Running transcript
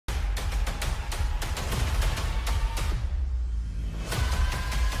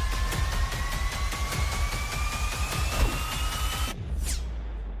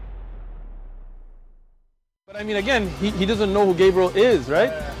I mean, again, he doesn't know who Gabriel is,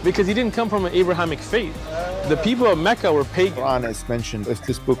 right? Because he didn't come from an Abrahamic faith. The people of Mecca were pagan. The Quran is mentioned, if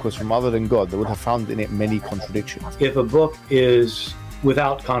this book was from other than God, they would have found in it many contradictions. If a book is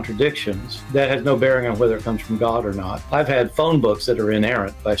without contradictions, that has no bearing on whether it comes from God or not. I've had phone books that are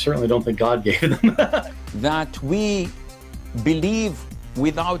inerrant, but I certainly don't think God gave them. That we believe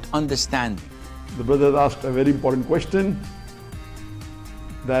without understanding. The brother asked a very important question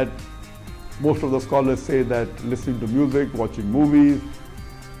that most of the scholars say that listening to music, watching movies,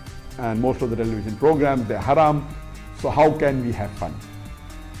 and most of the television programs, they're haram. So how can we have fun?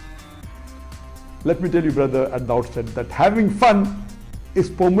 Let me tell you, brother, at the outset that having fun is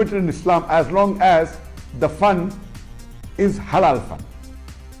permitted in Islam as long as the fun is halal fun.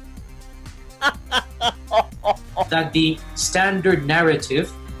 That the standard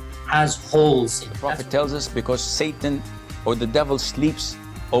narrative has holes in it. The Prophet tells us because Satan or the devil sleeps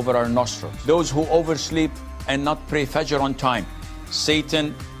over our nostrils. Those who oversleep and not pray Fajr on time,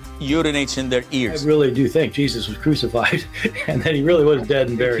 Satan urinates in their ears. I really do think Jesus was crucified and that he really was dead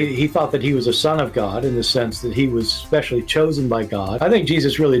and buried. He thought that he was a son of God in the sense that he was specially chosen by God. I think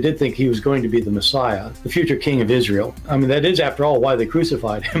Jesus really did think he was going to be the Messiah, the future king of Israel. I mean, that is, after all, why they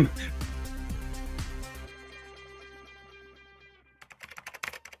crucified him.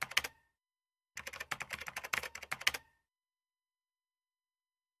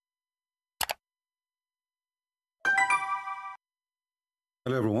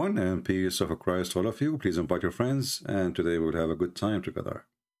 Hello everyone, and peace of Christ to all of you. Please invite your friends, and today we'll have a good time together.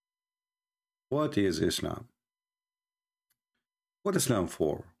 What is Islam? What is Islam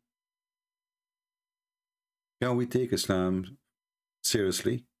for? Can we take Islam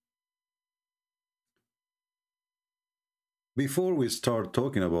seriously? Before we start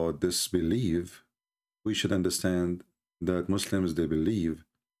talking about this belief, we should understand that Muslims, they believe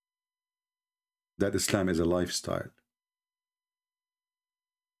that Islam is a lifestyle.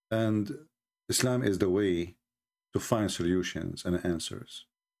 And Islam is the way to find solutions and answers.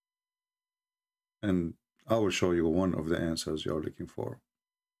 And I will show you one of the answers you're looking for.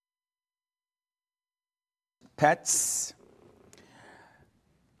 Pets.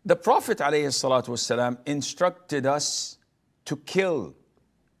 The Prophet ﷺ instructed us to kill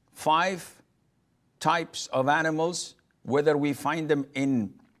 5 types of animals, whether we find them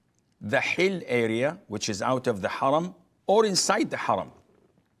in the hill area, which is out of the haram, or inside the haram.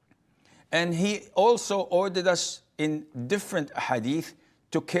 And he also ordered us in different hadith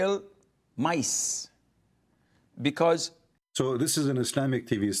to kill mice. Because... So this is an Islamic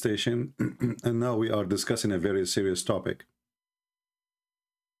TV station, and now we are discussing a very serious topic.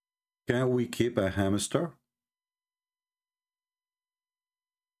 Can we keep a hamster?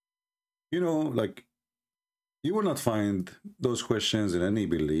 You know, like, you will not find those questions in any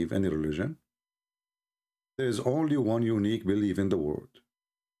belief, any religion. There is only one unique belief in the world,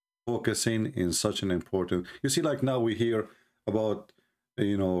 focusing in such an important, you see, like now we hear about,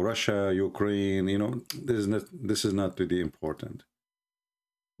 you know, Russia, Ukraine, you know, this is not really important.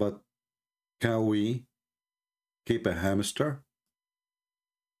 But can we keep a hamster?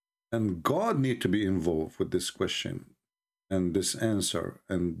 And God need to be involved with this question and this answer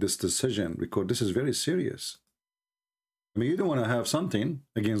and this decision, because this is very serious. I mean, you don't want to have something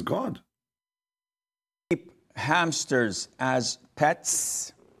against God. Keep hamsters as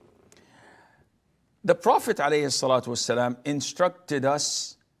pets. The Prophet ﷺ instructed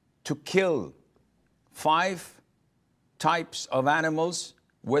us to kill 5 types of animals,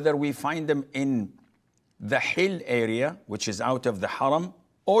 whether we find them in the hill area, which is out of the haram,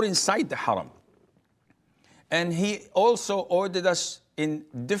 or inside the haram. And he also ordered us in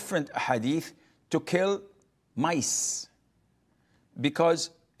different hadith to kill mice,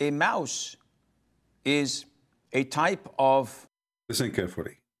 because a mouse is a type of... Listen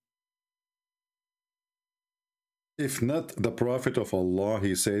carefully. If not the Prophet of Allah,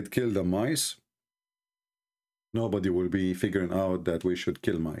 he said, kill the mice, nobody will be figuring out that we should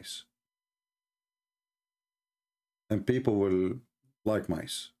kill mice. And people will like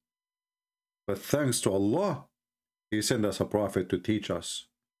mice. But thanks to Allah, he sent us a prophet to teach us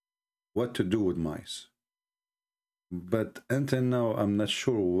what to do with mice. But until now, I'm not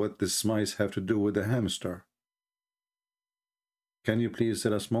sure what this mice have to do with the hamster. Can you please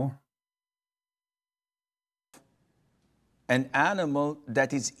tell us more? An animal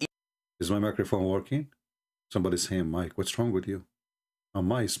that is... Is my microphone working? Somebody's saying, Mike, what's wrong with you? Oh,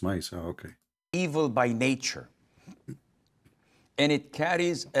 mice. Oh, okay. Evil by nature. And it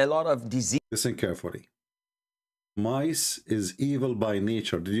carries a lot of disease. Listen carefully. Mice is evil by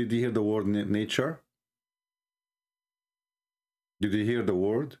nature. Did you hear the word nature? Did you hear the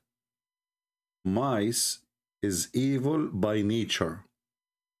word? Mice is evil by nature.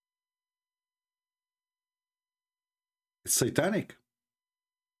 It's satanic.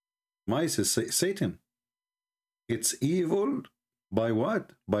 Mice is Satan. It's evil by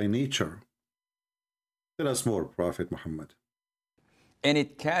what? By nature. Tell us more, Prophet Muhammad. And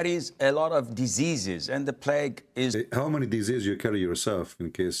it carries a lot of diseases, and the plague is... How many diseases you carry yourself,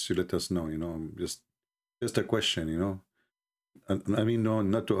 in case you let us know, you know, just a question, you know. I mean, no,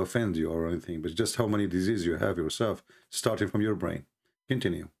 not to offend you or anything, but just how many diseases you have yourself, starting from your brain.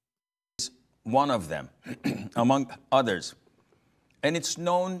 Continue. One of them, among others. And it's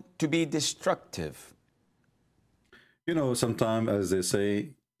known to be destructive. You know, sometimes, as they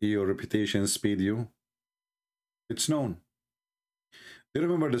say, your reputation speed you. It's known. Do you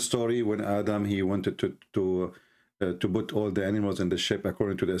remember the story when Adam, he wanted to put all the animals in the ship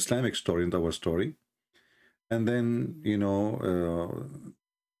according to the Islamic story, in our story? And then, you know,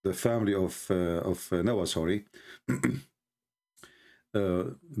 the family of Noah, sorry,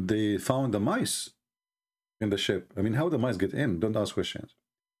 they found the mice in the ship. I mean, how the mice get in? Don't ask questions.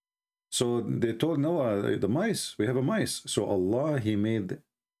 So they told Noah, the mice, we have a mice. So Allah, he made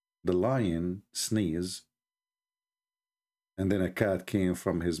the lion sneeze, and then a cat came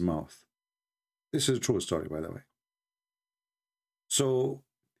from his mouth. This is a true story, by the way. So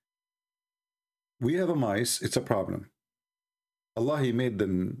we have a mice, it's a problem. Allah, he made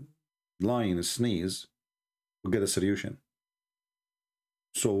the lion sneeze to get a solution.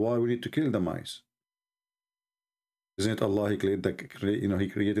 So why we need to kill the mice? Isn't it Allah, he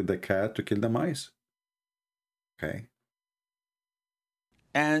created the cat to kill the mice? Okay.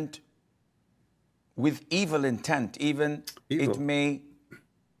 And with evil intent, even Evil. it may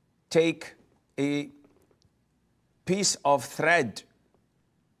take a piece of thread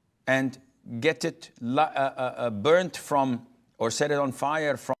and get it burnt from, or set it on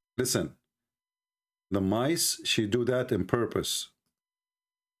fire from. Listen, the mice, she do that in purpose.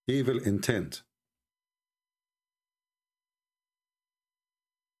 Evil intent.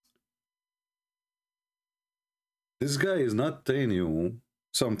 This guy is not telling you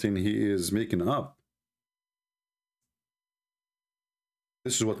something he is making up.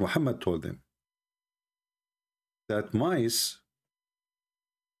 This is what Muhammad told them. That mice,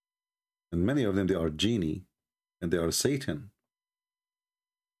 and many of them, they are genie, and they are Satan.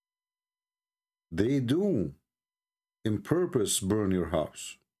 They do, in purpose, burn your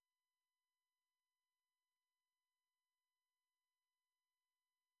house.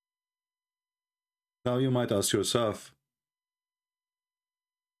 Now you might ask yourself,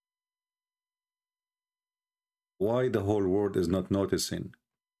 why the whole world is not noticing?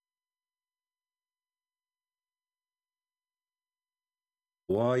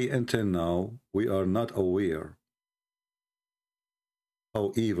 Why until now we are not aware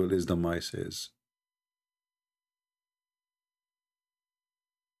how evil is the mice is?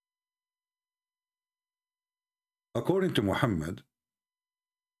 According to Muhammad,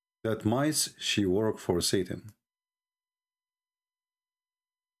 that mice, she work for Satan.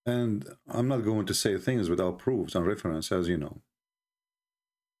 And I'm not going to say things without proofs and reference, as you know.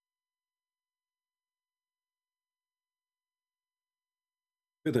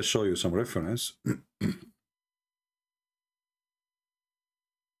 Let us show you some reference.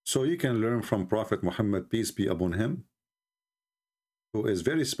 So you can learn from Prophet Muhammad, peace be upon him, who is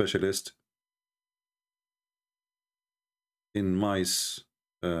very specialist in mice.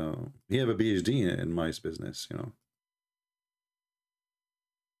 He have a PhD in mice business, you know.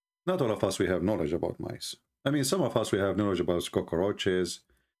 Not all of us, we have knowledge about mice. I mean, some of us, we have knowledge about cockroaches.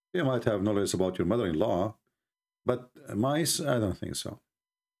 You might have knowledge about your mother-in-law, but mice, I don't think so.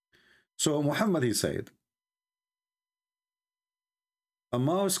 So Muhammad, he said, a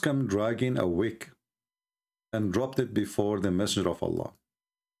mouse came dragging a wick and dropped it before the messenger of Allah.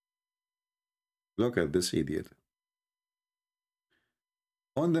 Look at this idiot.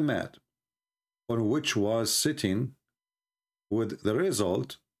 On the mat on which was sitting, with the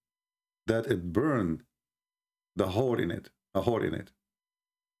result that it burned the hole in it, a hole in it,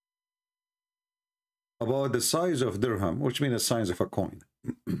 about the size of dirham, which means the size of a coin.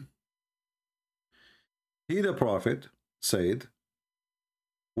 He, the Prophet, said,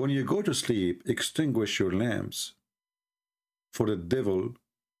 when you go to sleep, extinguish your lamps, for the devil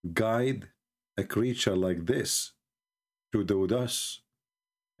guide a creature like this to do thus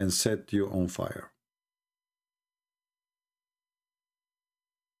and set you on fire.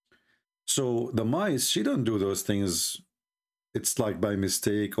 So the mice, she don't do those things, it's like by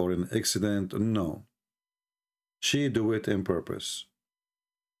mistake or an accident. No. She do it in purpose.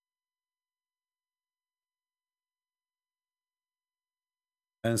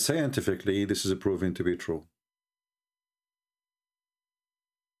 And scientifically, this is proven to be true.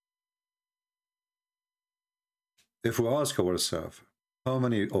 if we ask ourselves, how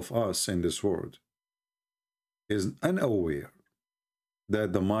many of us in this world is unaware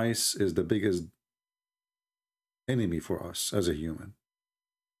that the mice is the biggest enemy for us as a human?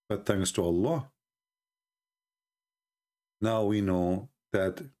 But thanks to Allah, now we know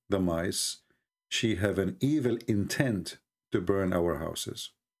that the mice, she have an evil intent to burn our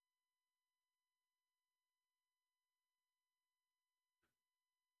houses.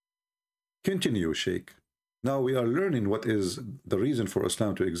 Continue, Sheikh. Now we are learning what is the reason for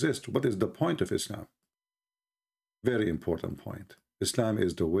Islam to exist. What is the point of Islam? Very important point. Islam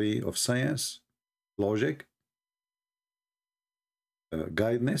is the way of science, logic,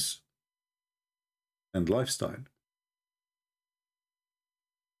 guidance, and lifestyle.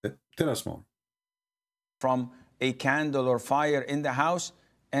 Tell us more. From a candle or fire in the house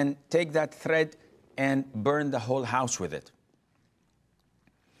and take that thread and burn the whole house with it.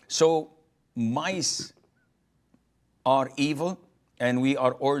 So mice are evil, and we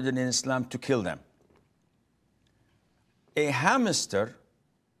are ordered in Islam to kill them. A hamster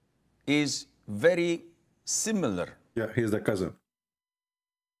is very similar. Yeah, he's the cousin.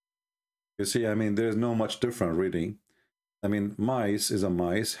 You see, I mean, there's no much different really. I mean, mice is a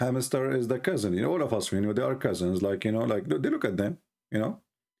mice, hamster is the cousin. You know, all of us, you know, they are cousins. Like, you know, like they look at them, you know.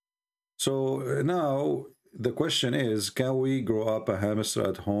 So now the question is, can we grow up a hamster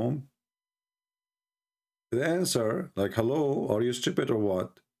at home? The answer, like, hello, are you stupid or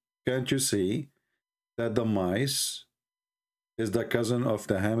what? Can't you see that the mice is the cousin of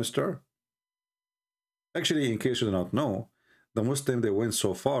the hamster? Actually, in case you do not know, the Muslim, they went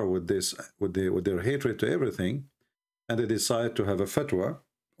so far with this, with their hatred to everything, and they decided to have a fatwa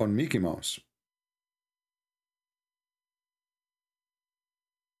on Mickey Mouse.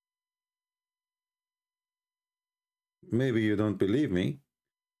 Maybe you don't believe me,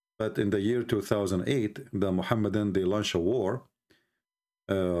 but in the year 2008, the Mohammedan, they launched a war,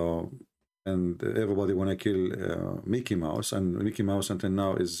 and everybody want to kill Mickey Mouse, and Mickey Mouse until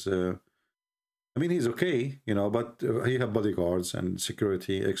now is, I mean, he's okay, you know, but he have bodyguards and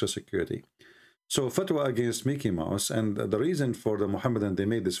security, extra security. So fatwa against Mickey Mouse, and the reason for the Mohammedan they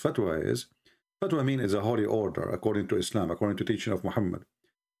made this fatwa is, fatwa mean is a holy order according to Islam, according to teaching of Muhammad.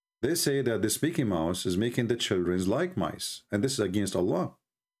 They say that this Mickey Mouse is making the children like mice, and this is against Allah.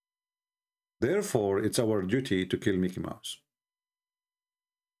 Therefore, it's our duty to kill Mickey Mouse.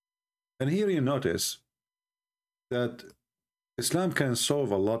 And here you notice that Islam can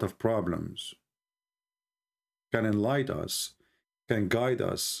solve a lot of problems, can enlighten us, can guide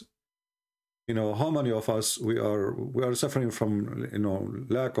us. You know, how many of us we are suffering from, you know,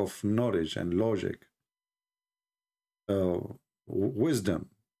 lack of knowledge and logic, wisdom.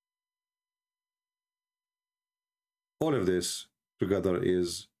 All of this together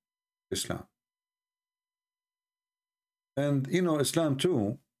is Islam. And, you know, Islam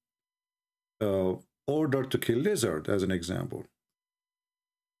too ordered to kill lizard, as an example.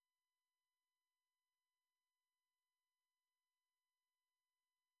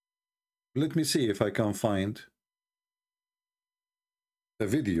 Let me see if I can find a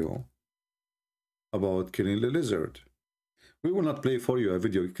video about killing the lizard. We will not play for you a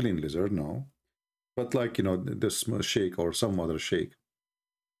video killing lizard, no. But like, you know, this sheikh or some other sheikh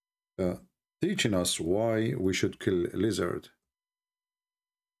teaching us why we should kill a lizard.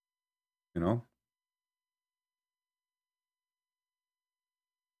 You know?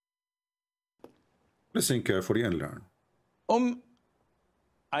 Listen carefully and learn.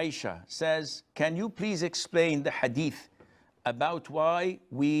 Aisha says, can you please explain the hadith about why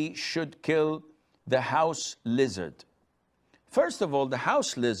we should kill the house lizard? First of all, the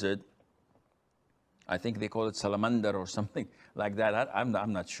house lizard, I think they call it salamander or something like that. I'm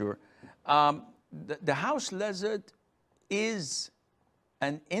not sure. The house lizard is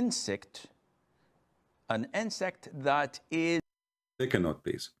an insect that is... Take a note,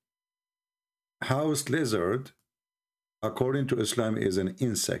 please. House lizard, according to Islam, is an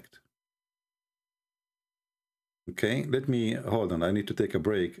insect. Okay, let me, hold on, I need to take a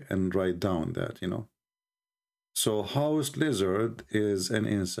break and write down that, you know. So house lizard is an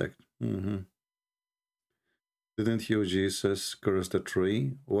insect. Didn't you, Jesus, curse the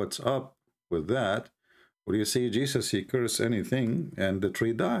tree? What's up with that? Well, you see, Jesus, he cursed anything and the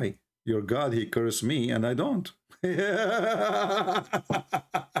tree die. Your God, he cursed me and I don't.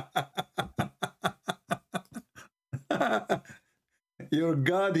 Your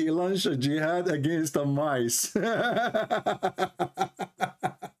God, he launched a jihad against the mice.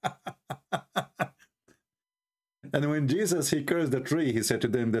 And when Jesus, he cursed the tree, he said to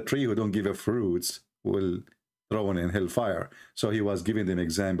them, the tree who don't give a fruits will thrown in hellfire. So he was giving them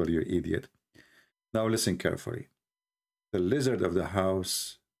example, you idiot. Now listen carefully. The lizard of the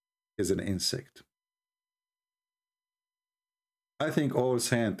house is an insect. I think all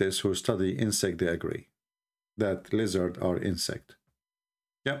scientists who study insect, they agree that lizards are insect.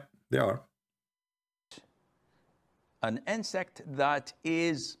 Yeah, they are. An insect that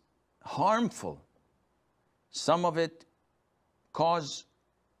is harmful. Some of it cause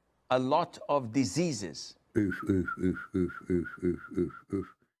a lot of diseases. Oof, oof, oof, oof, oof, oof, oof, oof.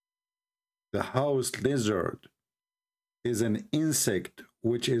 The house lizard is an insect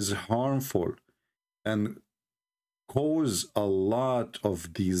which is harmful and cause a lot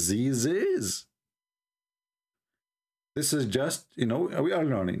of diseases. This is just, you know, we are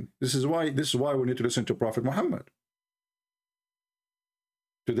learning. This is why we need to listen to Prophet Muhammad.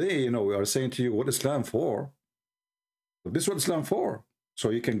 Today, you know, we are saying to you what Islam for. This is what Islam for. So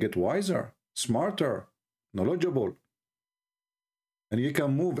you can get wiser, smarter, knowledgeable. And you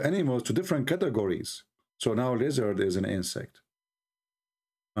can move animals to different categories. So now lizard is an insect.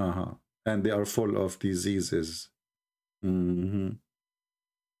 And they are full of diseases. And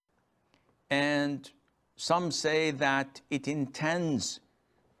some say that it intends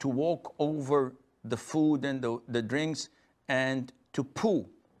to walk over the food and the drinks and to poo.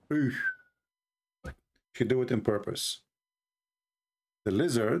 She do it on purpose. The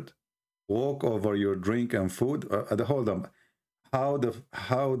lizard walk over your drink and food. Hold on. How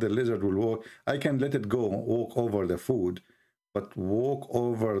the lizard will walk? I can let it go, walk over the food, but walk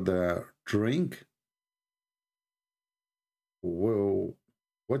over the drink? Whoa.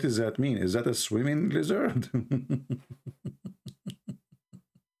 What does that mean? Is that a swimming lizard?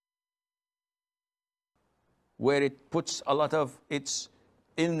 Where it puts a lot of its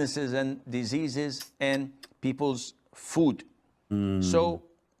illnesses and diseases in people's food. So,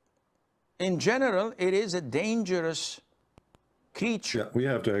 in general, it is a dangerous creature. Yeah, we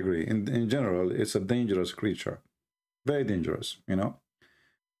have to agree. In general, it's a dangerous creature. Very dangerous, you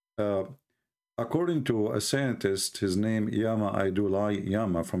know. According to a scientist, his name Yama Aidulai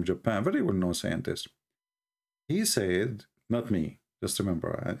Yama from Japan, very well-known scientist. He said, not me, just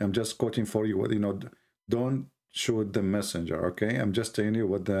remember, I'm just quoting for you what, you know, don't shoot the messenger, okay? I'm just telling you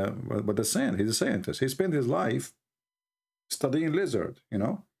what the scientist, he's a scientist. He spent his life studying lizard, you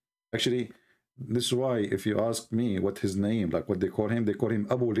know. Actually, this is why if you ask me what his name, like what they call him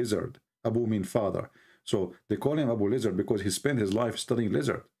Abu Lizard. Abu means father. So they call him Abu Lizard because he spent his life studying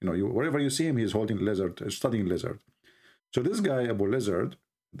lizard. You know, wherever you see him, he's holding lizard, studying lizard. So this guy, Abu Lizard,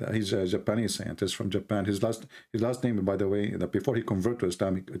 he's a Japanese scientist from Japan. His last name, by the way, that before he converted to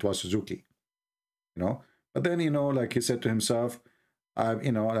Islam, it was Suzuki. You know, but then, you know, like he said to himself, I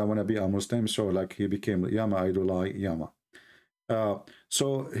want to be a Muslim. So like he became Yama Aidulai Yama.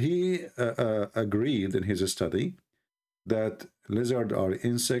 So he agreed in his study that lizards are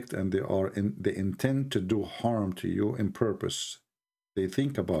insect and they intend to do harm to you in purpose. They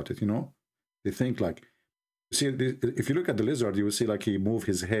think about it, you know. They think like, see, if you look at the lizard, you will see like he move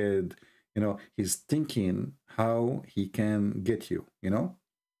his head, you know, he's thinking how he can get you, you know.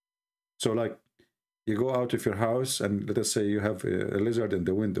 So like you go out of your house and let us say you have a lizard in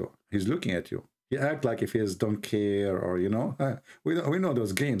the window. He's looking at you. He act like if he don't care, or, you know, we know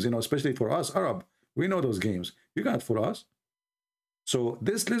those games, you know, especially for us, Arab. We know those games. You got for us. So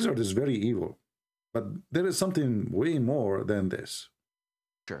this lizard is very evil. But there is something way more than this.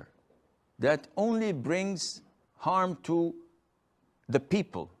 Sure. That only brings harm to the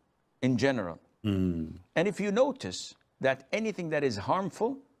people in general. And if you notice that anything that is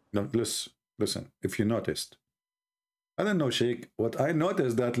harmful... No, listen, if you noticed, I don't know, Sheikh. What I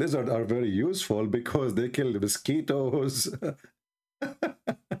noticed that lizards are very useful because they kill mosquitoes.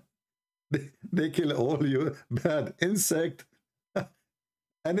 they kill all you bad insect.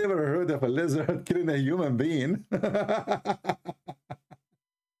 I never heard of a lizard killing a human being.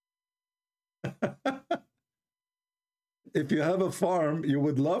 If you have a farm, you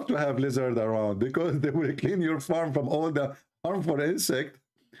would love to have lizards around because they will clean your farm from all the harmful insect.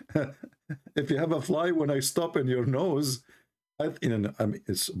 If you have a fly, when I stop in your nose,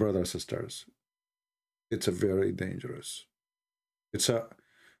 it's brothers and sisters. It's a very dangerous.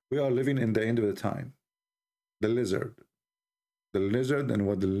 We are living in the end of the time. The lizard and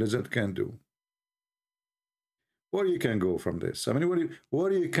what the lizard can do. Where you can go from this? I mean,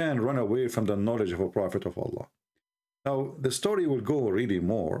 where you can run away from the knowledge of a prophet of Allah. Now, the story will go really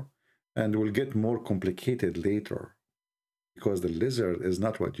more and will get more complicated later. Because the lizard is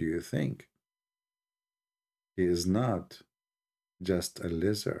not what you think. He is not just a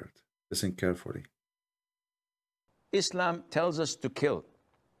lizard. Listen carefully. Islam tells us to kill.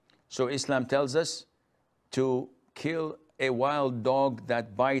 So Islam tells us to kill a wild dog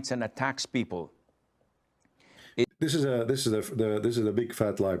that bites and attacks people. This is a big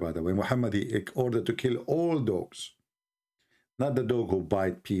fat lie, by the way. Muhammad, he ordered to kill all dogs, not the dog who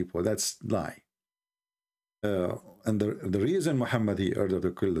bite people. That's lie. And the reason Muhammad, he ordered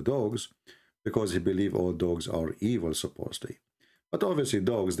to kill the dogs, because he believed all dogs are evil, supposedly. But obviously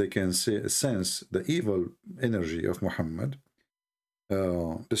dogs, they can sense the evil energy of Muhammad.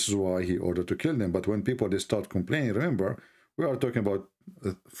 This is why he ordered to kill them. But when people, they start complaining, remember, we are talking about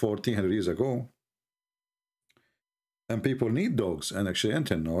 1400 years ago. And people need dogs. And actually,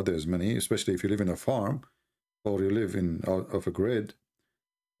 until now, there's many, especially if you live in a farm or you live in out of a grid,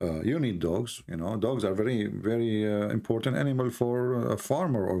 you need dogs. You know, dogs are very, very important animal for a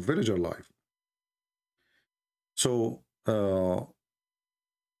farmer or villager life. So,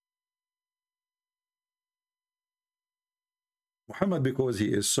 Muhammad, because he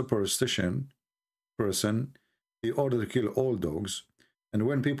is superstition person, he ordered to kill all dogs. And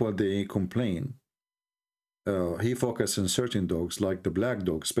when people, they complain, he focused on certain dogs, like the black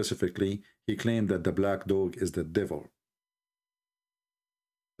dog specifically. He claimed that the black dog is the devil.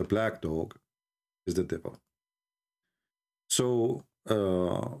 The black dog is the devil. So,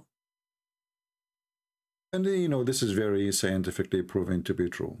 and you know, this is very scientifically proven to be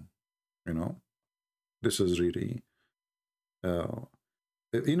true. You know, this is really,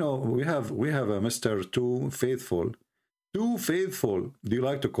 you know, we have a Mr. Too Faithful. Too Faithful. Do you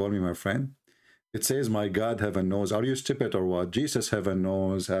like to call me my friend? It says, my God have a nose. Are you stupid or what? Jesus have a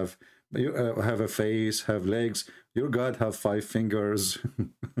nose, have a face, have legs. Your God have 5 fingers.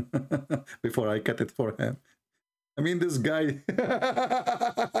 Before I cut it for him. I mean, this guy.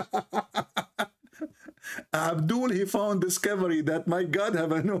 Abdul, he found discovery that my God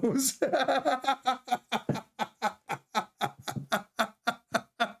have a nose.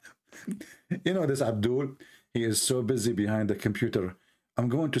 You know, this Abdul, he is so busy behind the computer. I'm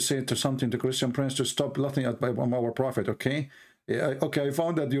going to say something to Christian Prince to stop laughing at our prophet, okay? Yeah, okay, I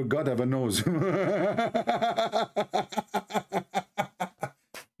found that your God have a nose.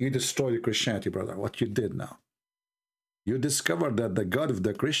 You destroyed Christianity, brother. What you did now. You discovered that the God of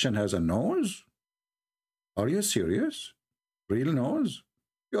the Christian has a nose? Are you serious? Real nose?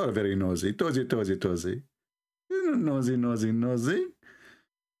 You are very nosy. Tozy. Nosy.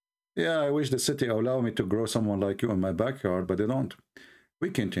 Yeah, I wish the city allow me to grow someone like you in my backyard, but they don't. We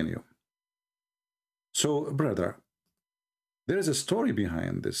continue. So, brother, there is a story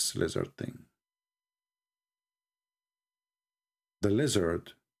behind this lizard thing. The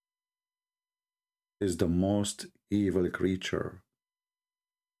lizard is the most evil creature,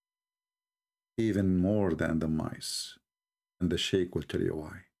 even more than the mice. And the Sheikh will tell you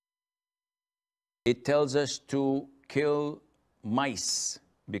why. It tells us to kill mice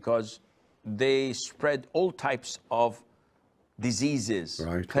because they spread all types of diseases.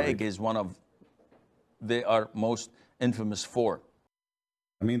 Right, Plague right. is one of they are most infamous for.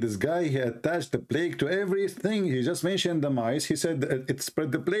 I mean, this guy, he attached the plague to everything. He just mentioned the mice. He said it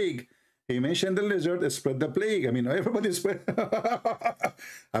spread the plague. He mentioned the lizard, it spread the plague. I mean, everybody spread.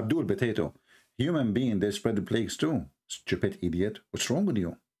 Abdul, potato. Human being, they spread the plagues too. Stupid idiot. What's wrong with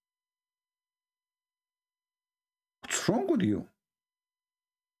you? What's wrong with you?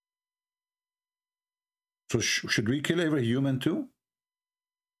 So should we kill every human too?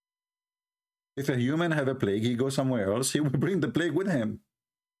 If a human have a plague, he goes somewhere else, he will bring the plague with him.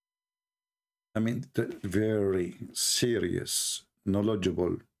 I mean, very serious,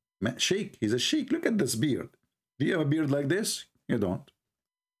 knowledgeable man. Sheikh, he's a sheikh. Look at this beard. Do you have a beard like this? You don't.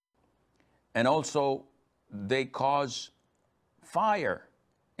 And also, they cause fire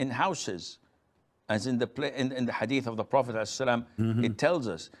in houses, as in the hadith of the Prophet ﷺ, it tells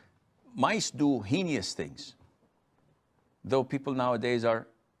us, mice do heinous things, though people nowadays are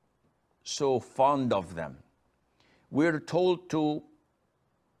so fond of them. We're told to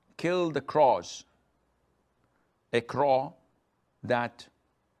kill the crows, a crow that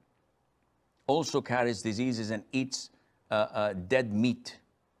also carries diseases and eats dead meat.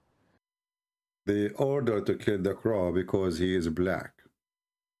 They ordered to kill the crow because he is black.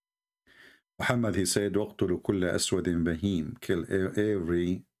 Muhammad, he said, وَقْتُلُ كُلَّ أَسْوَدٍ بَهِيمٍ. Kill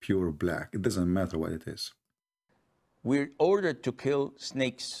every pure black. It doesn't matter what it is. We're ordered to kill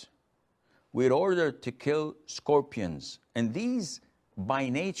snakes. We're ordered to kill scorpions. And these, by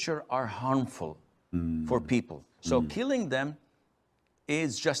nature, are harmful for people. So killing them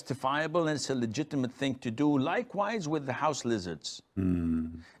is justifiable and it's a legitimate thing to do. Likewise with the house lizards.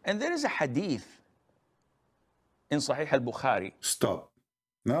 And there is a hadith in Sahih al-Bukhari. Stop.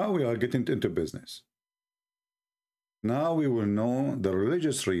 Now we are getting into business. Now we will know the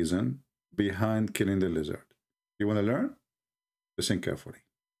religious reason behind killing the lizard. You want to learn? Listen carefully.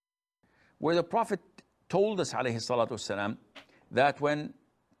 Where the Prophet told us, alayhi salatu wasalam, that when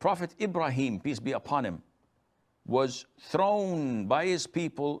Prophet Ibrahim, peace be upon him, was thrown by his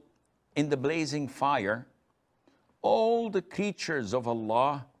people in the blazing fire, all the creatures of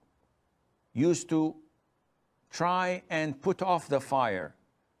Allah used to try and put off the fire,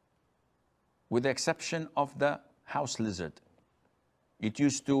 with the exception of the house lizard. It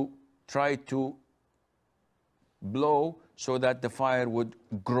used to try to blow so that the fire would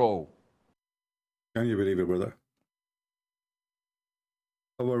grow. Can you believe it, brother?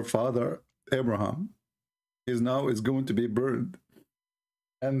 Our father Abraham is going to be burned,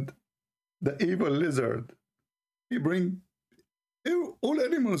 and the evil lizard, he bring all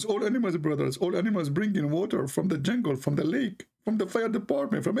animals, brothers, all animals bringing water from the jungle, from the lake, from the fire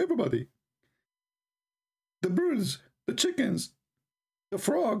department, from everybody. The birds, the chickens, the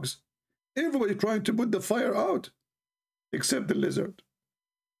frogs, everybody trying to put the fire out, except the lizard.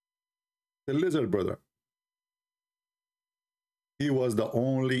 The lizard, brother. He was the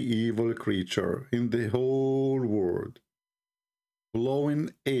only evil creature in the whole world,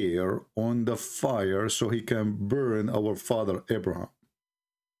 blowing air on the fire so he can burn our father Abraham.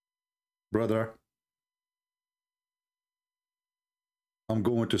 Brother, I'm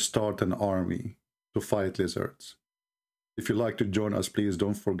going to start an army to fight lizards. If you'd like to join us, please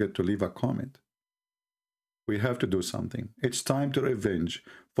don't forget to leave a comment. We have to do something. It's time to revenge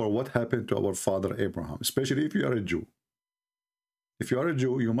for what happened to our father Abraham, especially if you are a Jew. If you are a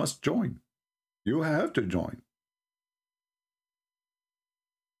Jew, you must join. You have to join.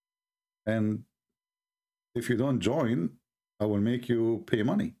 And if you don't join, I will make you pay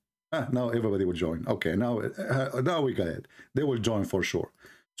money. Now everybody will join. Okay, now we got it. They will join for sure.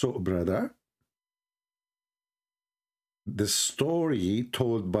 So, brother, the story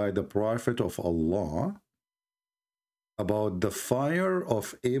told by the Prophet of Allah about the fire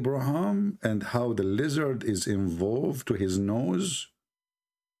of Abraham and how the lizard is involved to his nose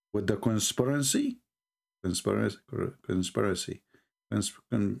with the conspiracy,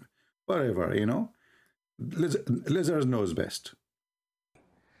 whatever, you know, lizard knows best.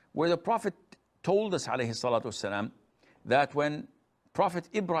 Where the Prophet told us, alayhi salatu wasalam, that when Prophet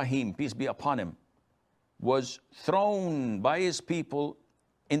Ibrahim, peace be upon him, was thrown by his people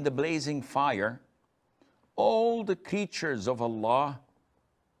in the blazing fire, all the creatures of Allah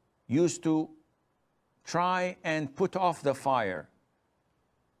used to try and put off the fire,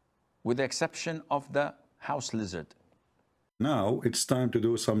 with the exception of the house lizard. Now it's time to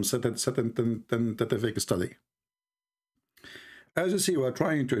do some scientific study. As you see, we are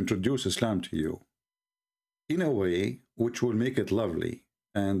trying to introduce Islam to you in a way which will make it lovely,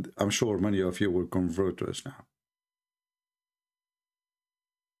 and I'm sure many of you will convert to Islam.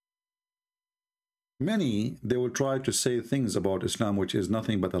 Many, they will try to say things about Islam which is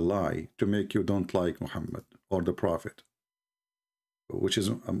nothing but a lie to make you don't like Muhammad or the Prophet, which is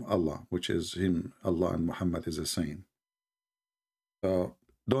Allah, which is him, Allah and Muhammad is the same.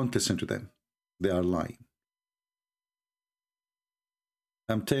 Don't listen to them. They are lying.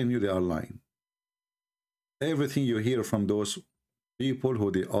 I'm telling you, they are lying. Everything you hear from those people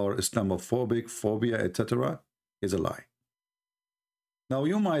who they are Islamophobic, phobia, etc., is a lie. Now,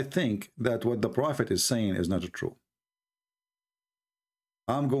 you might think that what the Prophet is saying is not true.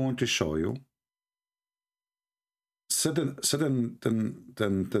 I'm going to show you certain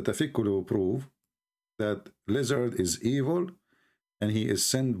will prove that lizard is evil and he is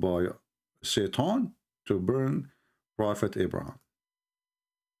sent by Shaitan to burn Prophet Abraham.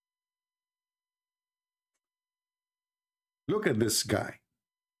 Look at this guy.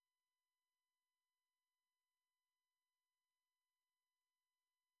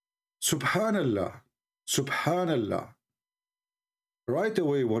 Subhanallah, Subhanallah. Right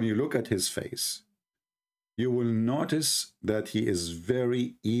away, when you look at his face, you will notice that he is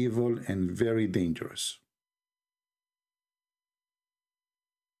very evil and very dangerous.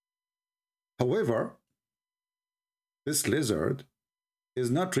 However, this lizard is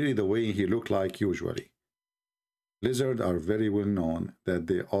not really the way he looked like usually. Lizards are very well known that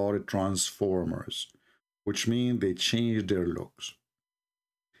they are transformers, which means they change their looks.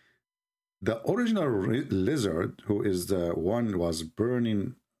 The original lizard, who is the one who was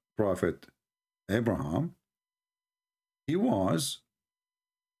burning Prophet Abraham, he was,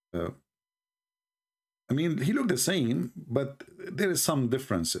 I mean, he looked the same, but there is some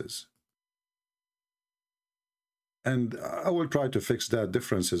differences. And I will try to fix that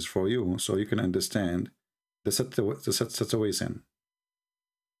differences for you so you can understand the situation.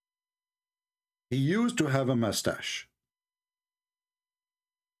 He used to have a mustache.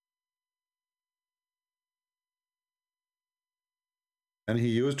 And he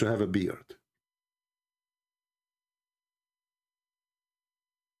used to have a beard.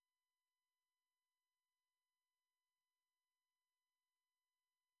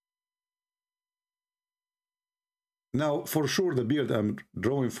 Now, for sure, the beard I'm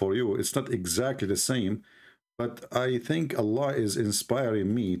drawing for you, it's not exactly the same, but I think Allah is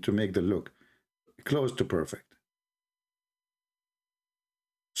inspiring me to make the look close to perfect.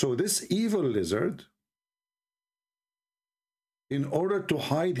 So this evil lizard, in order to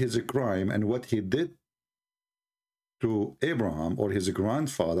hide his crime and what he did to Abraham or his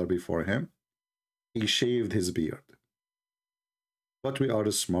grandfather before him, he shaved his beard. But we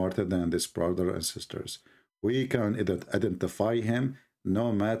are smarter than this, brothers and sisters. We can identify him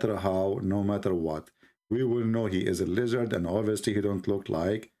no matter how, no matter what. We will know he is a lizard, and obviously he don't look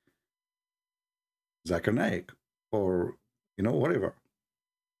like Zakir Naik or, you know, whatever.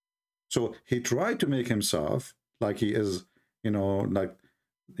 So he tried to make himself like he is, you know, like,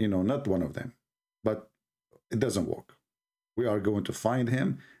 you know, not one of them. But it doesn't work. We are going to find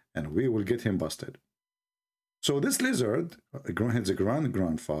him, and we will get him busted. So this lizard, his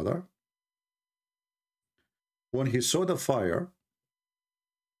grandfather, when he saw the fire,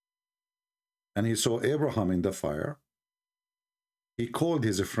 and he saw Abraham in the fire, he called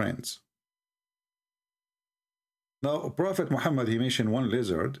his friends. Now, Prophet Muhammad, he mentioned one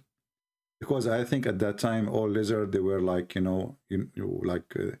lizard, because I think at that time, all lizards, they were like, you know,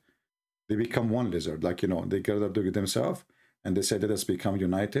 they become one lizard, like, you know, they gathered to themselves, and they said, let us become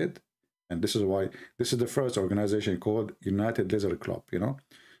united. And this is why, this is the first organization called United Lizard Club, you know.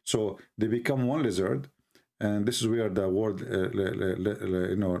 So they become one lizard, and this is where the word,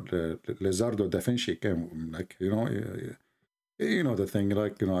 you know, Lizardo da Vinci came, like, you know the thing,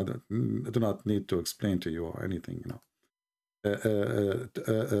 like, you know, I do not need to explain to you or anything, you know.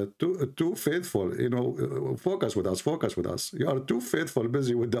 Too faithful, you know, focus with us. You are too faithful,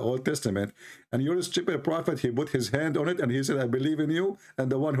 busy with the Old Testament, and your stupid prophet, he put his hand on it and he said, I believe in you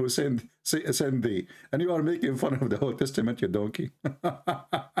and the one who sent thee. And you are making fun of the Old Testament, you donkey.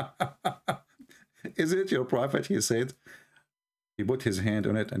 Is it your prophet? He said, he put his hand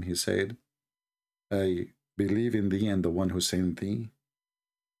on it and he said, I believe in thee and the one who sent thee.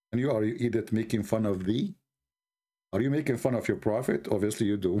 And you are either making fun of thee. Are you making fun of your prophet? Obviously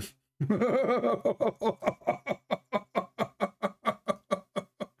you do.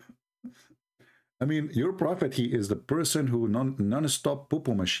 I mean, your prophet, he is the person who non-stop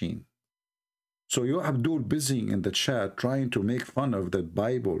poo-poo machine. So you Abdul busy in the chat trying to make fun of the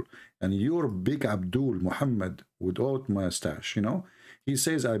Bible, and your big Abdul Muhammad without mustache, you know, he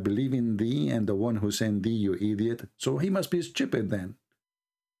says, I believe in thee and the one who sent thee, you idiot. So he must be stupid then.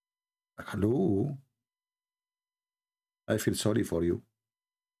 Like, hello? I feel sorry for you.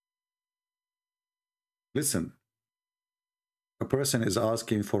 Listen, a person is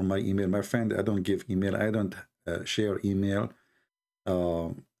asking for my email. My friend, I don't give email. I don't share email.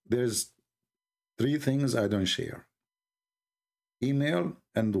 There's 3 things I don't share. Email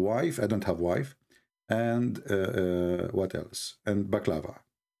and wife. I don't have wife. And what else? And baklava.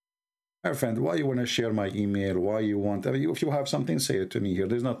 My friend, why you want to share my email? Why you want? I mean, if you have something, say it to me here.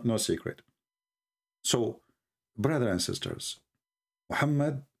 There's no secret. So, brothers and sisters,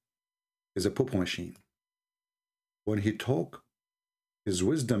 Muhammad is a poo-poo machine. When he talk, his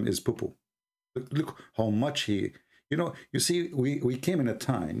wisdom is poo-poo. Look how much he, you know, you see, we came in a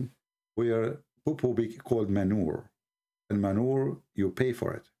time where poo-poo be called manure. And manure, you pay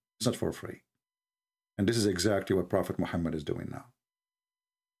for it. It's not for free. And this is exactly what Prophet Muhammad is doing now.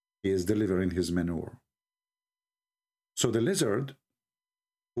 He is delivering his manure. So the lizard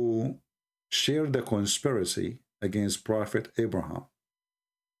who shared the conspiracy against Prophet Abraham,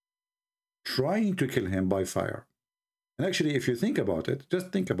 trying to kill him by fire. And actually, if you think about it,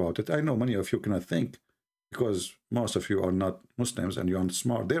 just think about it. I know many of you cannot think because most of you are not Muslims and you are not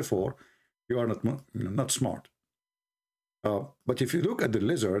smart. Therefore, you are not smart. But if you look at the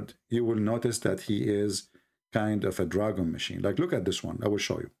lizard, you will notice that he is kind of a dragon machine. Like, look at this one. I will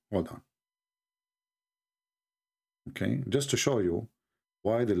show you. Hold on. Okay, just to show you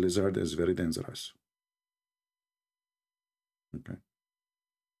why the lizard is very dangerous. Okay.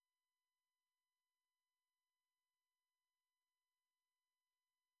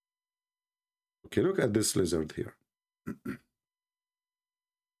 Okay, look at this lizard here.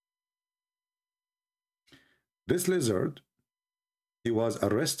 This lizard, he was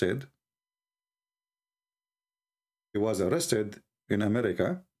arrested. He was arrested in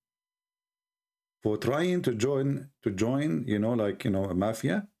America for trying to join, you know, like, you know, a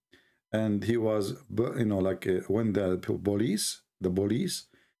mafia. And he was, you know, like when the police,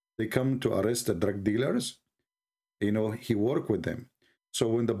 they come to arrest the drug dealers, you know, he worked with them. So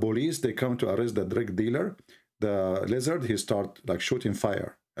when the police, they come to arrest the drug dealer, the lizard, he start like shooting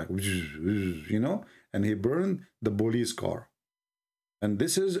fire, like, you know, and he burned the police car. And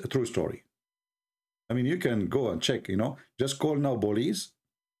this is a true story. I mean, you can go and check, you know, just call now police.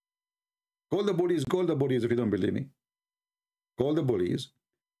 Call the police if you don't believe me. Call the police.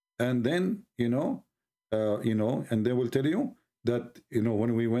 And then, and they will tell you that,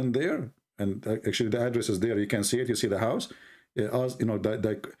 when we went there, and actually the address is there, you can see it, you see the house.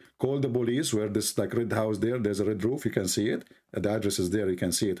 Call the police where this like red house there, there's a red roof, you can see it. The address is there, you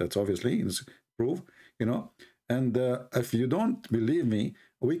can see it. That's obviously it's proof, And if you don't believe me,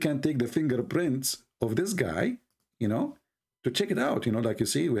 we can take the fingerprints of this guy, to check it out. Like you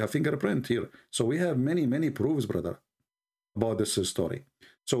see, we have fingerprint here. So we have many, many proofs, brother, about this story.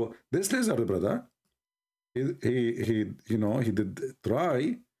 So this lizard, brother, he did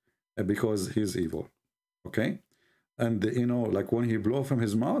try because he's evil, okay? And, like when he blow from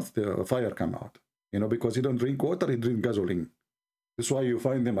his mouth, the fire come out, because he don't drink water, he drink gasoline. That's why you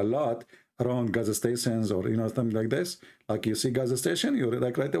find them a lot around gas stations or, something like this. Like you see gas station, you're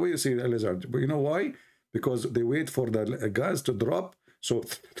like right away you see a lizard. But you know why? Because they wait for the gas to drop. So,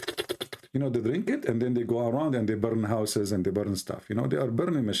 they drink it and then they go around and they burn houses and they burn stuff. They are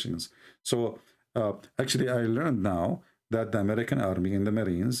burning machines. So actually, I learned now that the American Army and the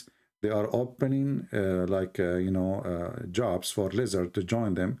Marines, they are opening jobs for lizard to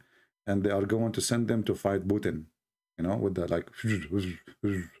join them, and they are going to send them to fight Putin, with the like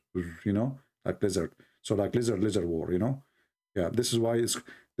lizard. So like lizard war, Yeah, this is why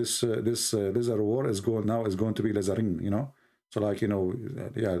this lizard war is going to be lizarding, So like,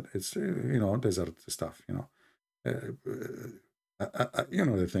 yeah, it's, lizard stuff, the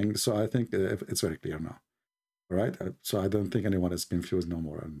thing. So I think it's very clear now. All right. So I don't think anyone is confused no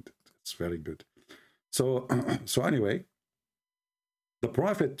more, and it's very good. So, so anyway, the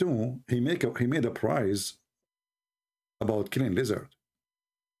prophet too, he made a prize about killing lizard.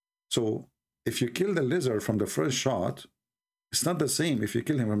 So if you kill the lizard from the first shot, it's not the same if you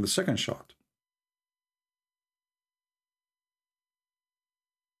kill him from the second shot.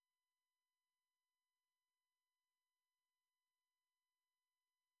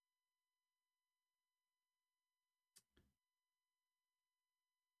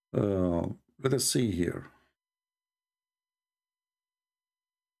 Let us see here.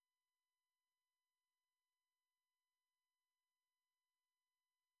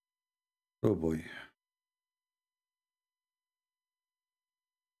 Oh boy.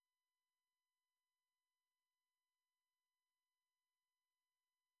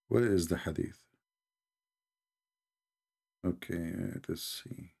 Where is the hadith? Okay, let's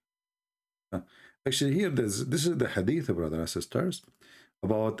see. Actually, here, this is the hadith, brothers and sisters,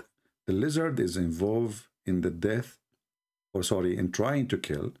 about the lizard is involved in the death, or sorry, in trying to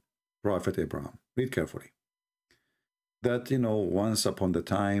kill Prophet Abraham. Read carefully. That, once upon the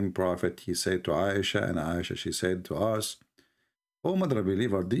time, Prophet, he said to Aisha, and Aisha, she said to us, "Oh, mother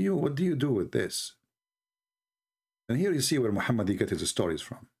believer, what do you do with this?" And here you see where Muhammad, he gets his stories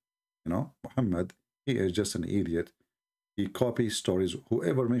from. Muhammad, he is just an idiot. He copies stories.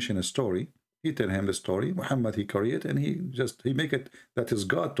 Whoever mention a story, he tell him the story. Muhammad, he create, and he make it that his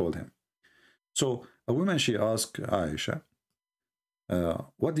God told him. So a woman, she asked Aisha,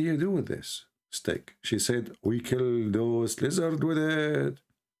 "What do you do with this stick?" She said, "We kill those lizards with it.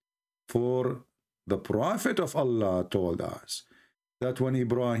 For the Prophet of Allah told us that when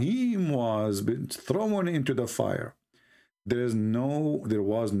Ibrahim was been thrown into the fire, there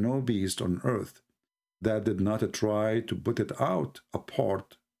was no beast on earth that did not try to put it out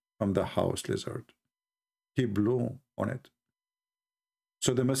apart from the house lizard. He blew on it.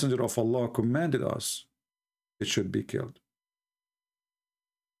 So the Messenger of Allah commanded us it should be killed."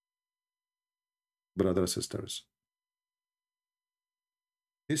 Brothers and sisters,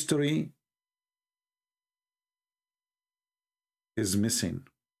 history is missing.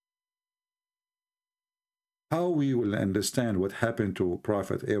 How we will understand what happened to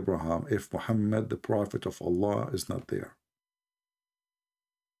Prophet Abraham if Muhammad, the Prophet of Allah, is not there?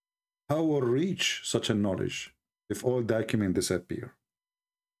 How will reach such a knowledge if all documents disappear?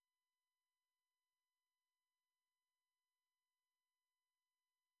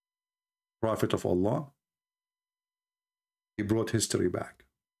 Prophet of Allah, he brought history back.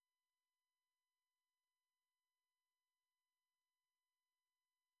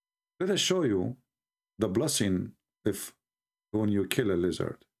 Let us show you the blessing if when you kill a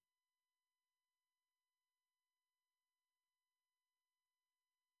lizard.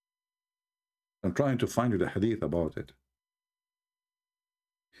 I'm trying to find you the hadith about it,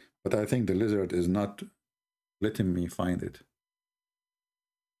 but I think the lizard is not letting me find it.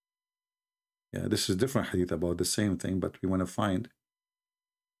 Yeah, this is different hadith about the same thing, but we want to find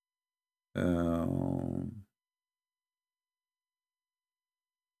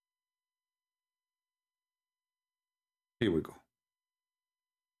Here we go.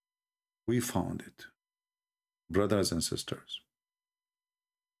 We found it, brothers and sisters.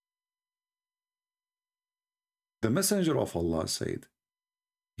 The messenger of Allah said,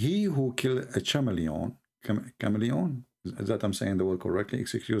 he who killed a chameleon, chameleon, is that I'm saying the word correctly?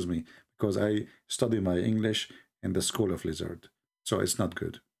 Excuse me, because I study my English in the school of lizard, so it's not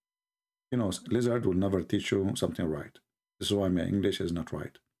good. You know, lizard will never teach you something right. This is why my English is not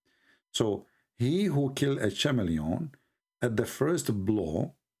right. So, he who killed a chameleon, at the first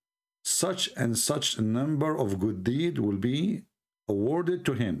blow, such and such a number of good deed will be awarded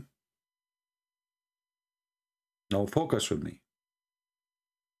to him. Now focus with me.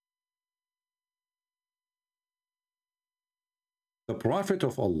 The Prophet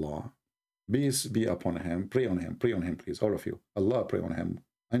of Allah, peace be upon him, pray on him, please, all of you. Allah pray on him,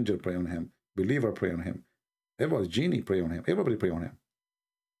 angel pray on him, believer pray on him, everybody, genie pray on him, everybody pray on him.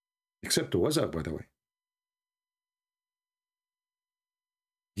 Except Wazak, by the way.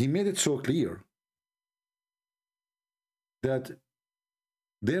 He made it so clear that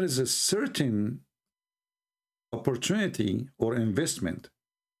there is a certain opportunity or investment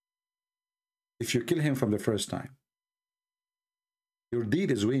if you kill him from the first time. Your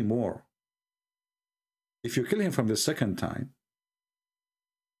deed is way more. If you kill him from the second time,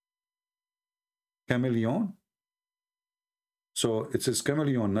 chameleon, so it says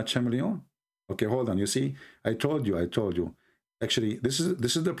chameleon, not chameleon. Okay, hold on. You see, I told you. Actually, this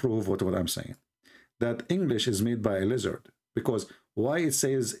is the proof of what I'm saying. That English is made by a lizard. Because why it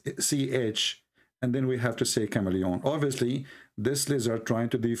says CH, and then we have to say chameleon. Obviously, this lizard trying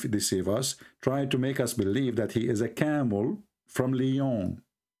to deceive us, trying to make us believe that he is a camel from Lyon.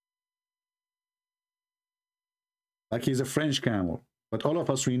 Like he's a French camel. But all of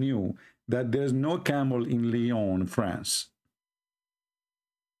us, we knew that there's no camel in Lyon, France.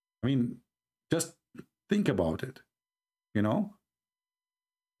 I mean, just think about it. You know?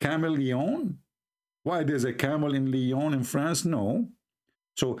 Camel Lyon? Why, there's a camel in Lyon in France? No.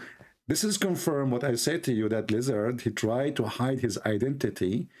 So this is confirmed what I said to you, that lizard, he tried to hide his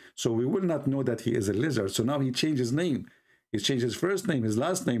identity, so we will not know that he is a lizard. So now he changed his name. He changed his first name, his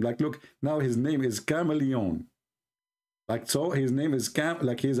last name. Like, look, now his name is Chameleon. Like, so his name is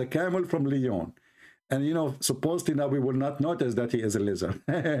like he's a camel from Lyon. And, you know, supposedly now we will not notice that he is a lizard.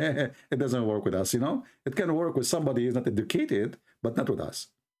 It doesn't work with us, you know. It can work with somebody who's not educated, but not with us.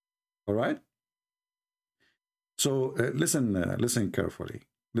 All right? So listen carefully.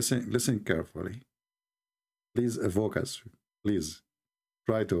 Listen carefully. Please focus. Please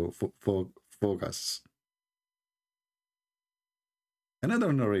try to focus.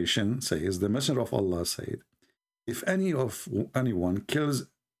 Another narration says, the Messenger of Allah said, if anyone kills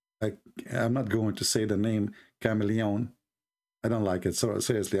I'm not going to say the name chameleon. I don't like it. So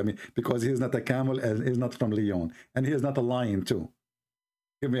seriously, I mean, because he's not a camel and he's not from Lyon, and he is not a lion too.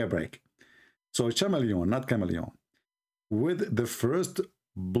 Give me a break. So chameleon, not chameleon. With the first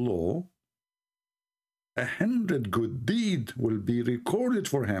blow, 100 good deed will be recorded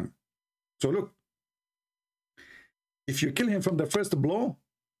for him. So look, if you kill him from the first blow,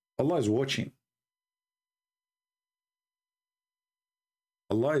 Allah is watching.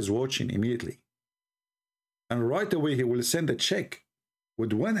 Allah is watching immediately. And right away, he will send a check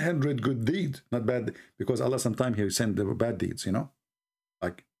with 100 good deeds. Not bad, because Allah sometimes he will send the bad deeds, you know.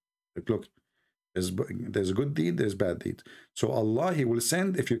 Like, look, there's a good deed, there's bad deed. So Allah, he will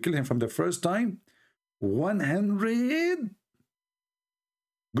send, if you kill him from the first time, 100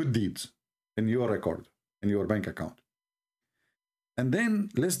 good deeds in your record, in your bank account. And then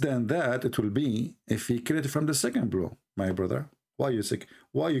less than that, it will be if he killed it from the second blow, my brother. Why are you sick?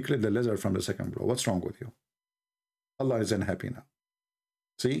 Why you killed the lizard from the second blow? What's wrong with you? Allah is unhappy now.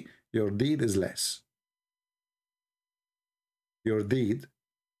 See, your deed is less. Your deed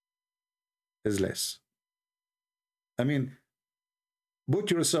is less. I mean, put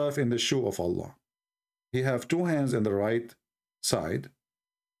yourself in the shoe of Allah. He have 2 hands on the right side.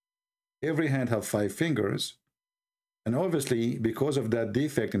 Every hand have 5 fingers. And obviously, because of that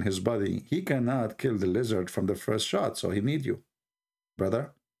defect in his body, he cannot kill the lizard from the first shot. So he need you.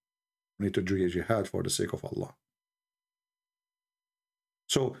 Brother, you need to do jihad for the sake of Allah.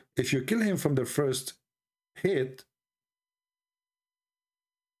 So if you kill him from the first hit,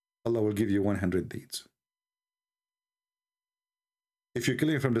 Allah will give you 100 deeds. If you kill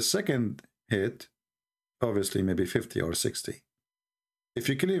him from the second hit, obviously maybe 50 or 60. If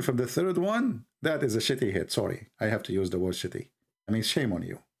you kill him from the third one, that is a shitty hit. Sorry, I have to use the word shitty. I mean, shame on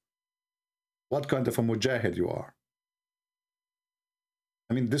you. What kind of a mujahid you are?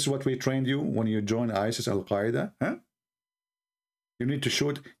 I mean, this is what we trained you when you join ISIS, Al-Qaeda, huh? You need to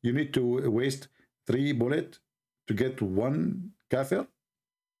shoot, you need to waste 3 bullets to get one kafir?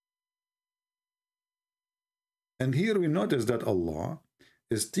 And here we notice that Allah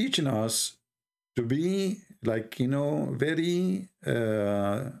is teaching us to be like, you know, very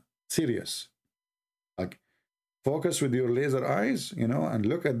serious. Like, focus with your laser eyes, you know, and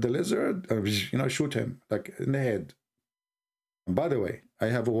look at the lizard, you know, shoot him like in the head. And by the way, I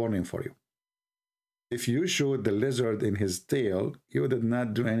have a warning for you. If you shoot the lizard in his tail, you did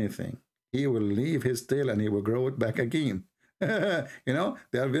not do anything. He will leave his tail and he will grow it back again. You know,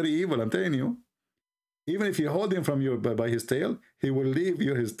 they are very evil, I'm telling you. Even if you hold him from by his tail, he will leave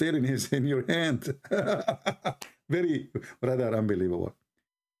you his tail in your hand. Very rather unbelievable.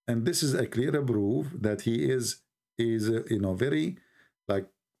 And this is a clear proof that he is you know, very like,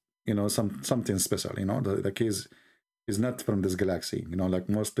 you know, something special. You know, like he's not from this galaxy. You know, like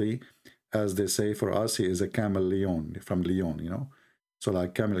mostly, as they say for us, he is a chameleon from Leon. You know, so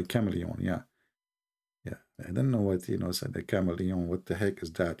like chameleon. Yeah, yeah. I don't know what, you know, said the chameleon. What the heck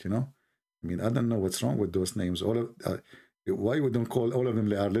is that? You know. I mean, I don't know what's wrong with those names. All of why we don't call all of them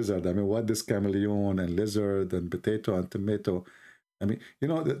lizard? I mean, what is chameleon and lizard and potato and tomato? I mean, you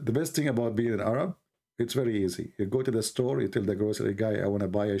know, the best thing about being an Arab, it's very easy. You go to the store, you tell the grocery guy, I want to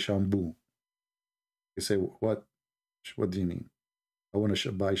buy a shampoo. You say, what do you mean? I want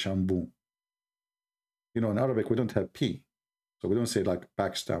to buy shampoo. You know, in Arabic, we don't have P. So we don't say like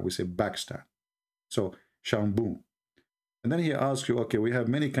Pakistan, we say Pakistan. So shampoo. And then he asks you, okay, we have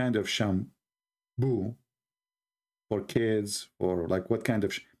many kind of shampoo for kids, or like what kind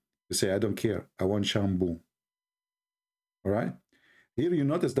of, you say, I don't care, I want shampoo. All right? Here you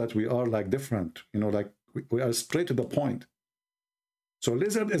notice that we are like different, you know, like we are straight to the point. So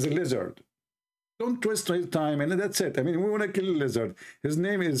lizard is a lizard. Don't twist time, and that's it. I mean, we want to kill a lizard. His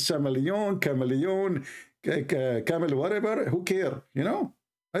name is chameleon, camel, whatever, who care, you know?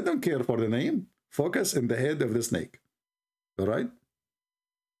 I don't care for the name. Focus in the head of the snake. All right?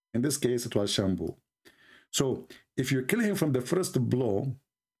 In this case, it was shampoo. So if you kill him from the first blow,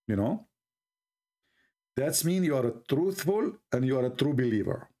 you know, that means you are a truthful and you are a true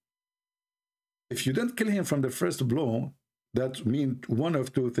believer. If you don't kill him from the first blow, that means one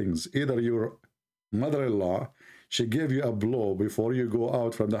of two things. Either your mother-in-law, she gave you a blow before you go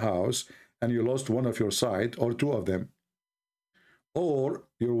out from the house and you lost one of your sight, or two of them. Or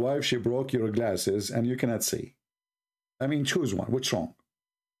your wife, she broke your glasses and you cannot see. I mean, choose one. What's wrong?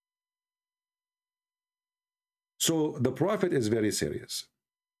 So the Prophet is very serious.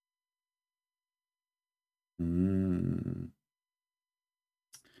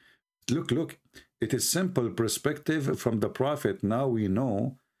 Look. It is simple perspective from the Prophet. Now we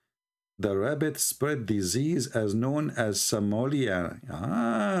know the rabbit spread disease as known as Somalia.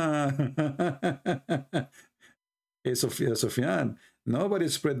 Hey, Sufyan, nobody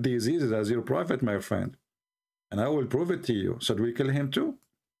spread diseases as your Prophet, my friend. And I will prove it to you. Should we kill him too?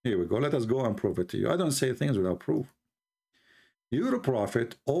 Here we go. Let us go and prove it to you. I don't say things without proof. Your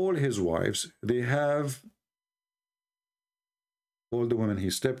Prophet, all his wives, they have, all the women he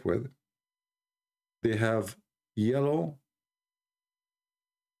slept with, they have yellow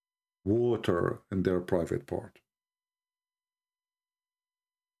water in their private part.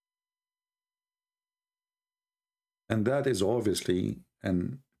 And that is obviously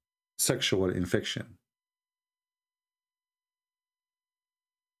an sexual infection.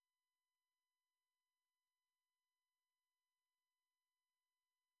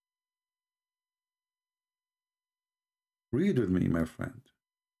 Read with me, my friend.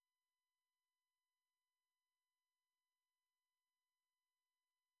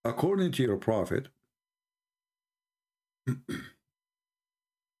 According to your Prophet, let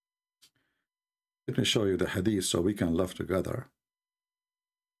me show you the hadith so we can laugh together.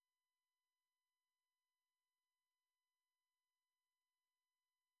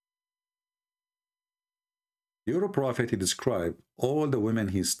 Your Prophet, he described all the women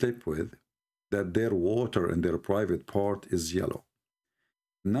he slept with, that their water in their private part is yellow.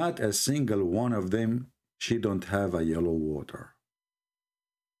 Not a single one of them, she don't have a yellow water.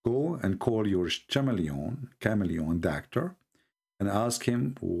 Go and call your chameleon doctor and ask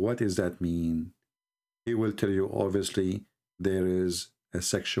him, what does that mean? He will tell you, obviously, there is a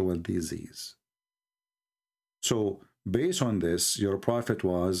sexual disease. So, based on this, your Prophet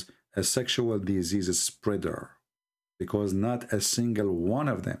was a sexual disease spreader, because not a single one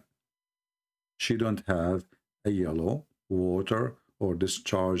of them, she don't have a yellow water or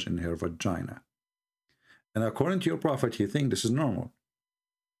discharge in her vagina. And according to your Prophet, you think this is normal.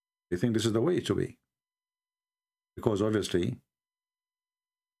 You think this is the way to be. Because obviously,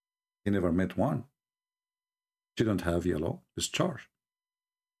 he never met one. She don't have yellow discharge.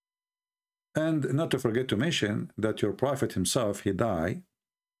 And not to forget to mention that your prophet himself, he died,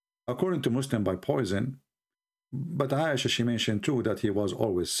 according to Muslim, by poison. But Aisha, she mentioned too that he was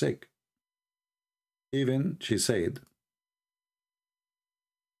always sick. Even she said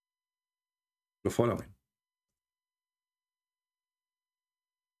the following.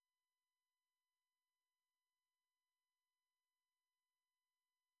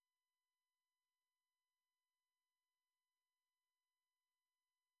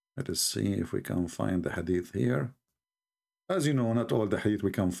 Let us see if we can find the hadith here. As you know, not all the hadith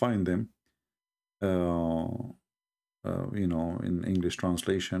we can find them, you know, in English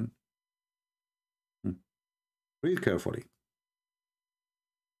translation. Read carefully.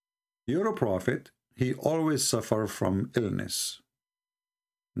 Your prophet, he always suffered from illness,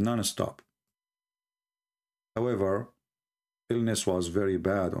 non-stop. However, illness was very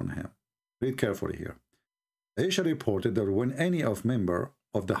bad on him. Read carefully here. Aisha reported that when any of member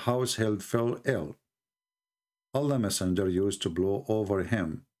of the household fell ill, Allah Messenger used to blow over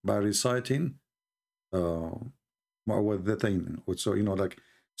him by reciting mu'awwadhatayn, so you know, like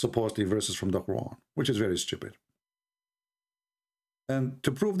supposedly verses from the Quran, which is very stupid. And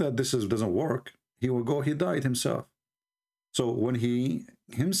to prove that this doesn't work, he died himself. So when he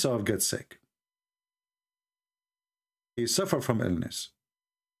himself gets sick, he suffered from illness,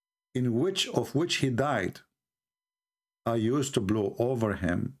 in which he died. I used to blow over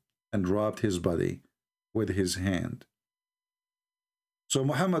him and rubbed his body with his hand. So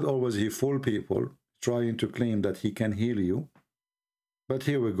Muhammad always, he fooled people, trying to claim that he can heal you. But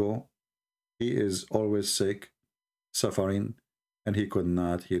here we go. He is always sick, suffering, and he could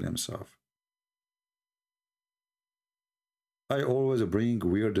not heal himself. I always bring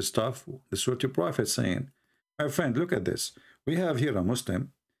weird stuff. This is what your prophet is saying. My friend, look at this. We have here a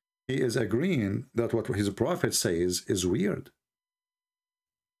Muslim. He is agreeing that what his prophet says is weird.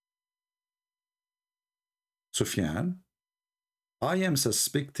 Sufyan, I am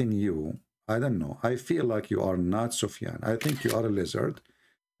suspecting you. I don't know. I feel like you are not Sufyan. I think you are a lizard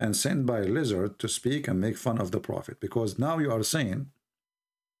and sent by a lizard to speak and make fun of the prophet, because now you are saying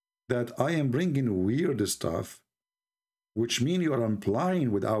that I am bringing weird stuff, which means you are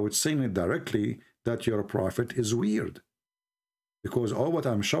implying without saying it directly that your prophet is weird. Because all what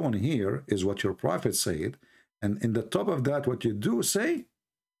I'm showing here is what your prophet said, and in the top of that, what you do say,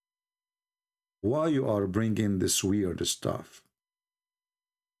 why you are bringing this weird stuff.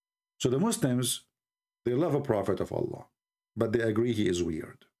 So the Muslims, they love a prophet of Allah, but they agree he is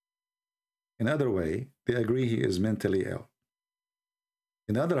weird. In other way, they agree he is mentally ill.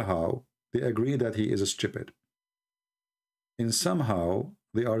 In other how, they agree that he is stupid. In somehow,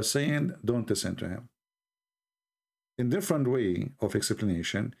 they are saying, don't listen to him. In different way of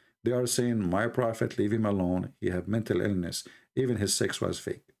explanation, they are saying, my prophet, leave him alone. He have mental illness. Even his sex was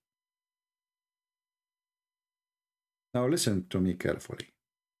fake. Now listen to me carefully.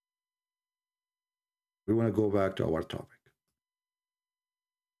 We want to go back to our topic.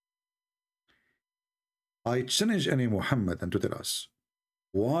 I challenge any Muhammad and to tell us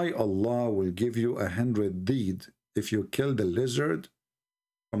why Allah will give you 100 deed if you kill the lizard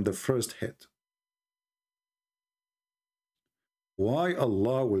from the first hit. Why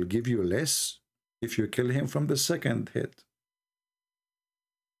Allah will give you less if you kill him from the second hit.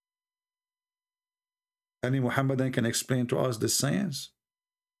 Any Muhammadan can explain to us the science?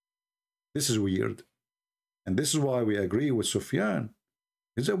 This is weird. And this is why we agree with Sufyan.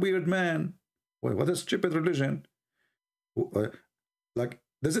 He's a weird man. Well, what a stupid religion. Like,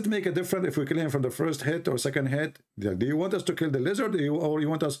 does it make a difference if we kill him from the first hit or second hit? Do you want us to kill the lizard, or you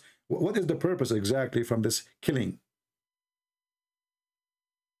want us... What is the purpose exactly from this killing?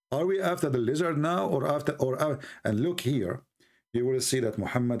 Are we after the lizard now, or after... And look here, you will see that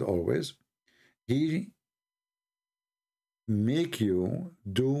Muhammad always, he make you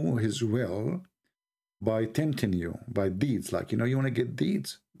do his will by tempting you, by deeds. Like, you know, you want to get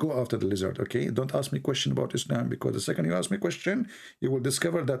deeds? Go after the lizard, okay? Don't ask me question about Islam, because the second you ask me question, you will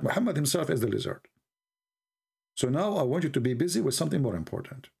discover that Muhammad himself is the lizard. So now I want you to be busy with something more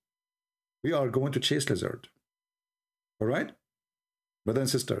important. We are going to chase lizard. All right? Brothers and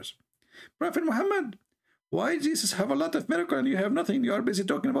sisters. Prophet Muhammad, why Jesus have a lot of miracle and you have nothing? You are busy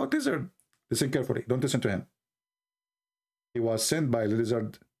talking about lizard. Listen carefully. Don't listen to him. He was sent by a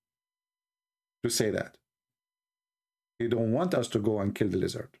lizard to say that. He don't want us to go and kill the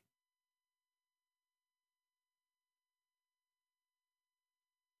lizard.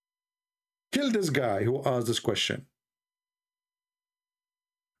 Kill this guy who asked this question.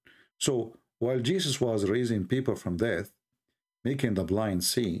 So while Jesus was raising people from death, making the blind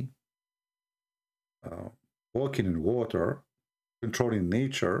see, walking in water, controlling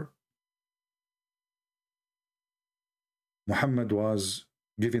nature, Muhammad was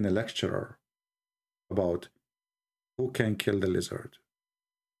giving a lecture about who can kill the lizard.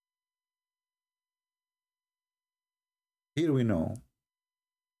 Here we know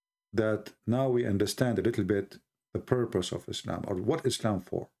that now we understand a little bit the purpose of Islam, or what Islam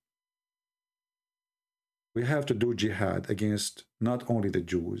for. We have to do jihad against not only the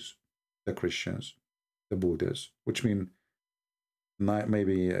Jews, the Christians, the Buddhists, which mean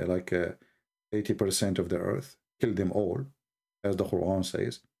maybe like 80% of the earth, kill them all, as the Quran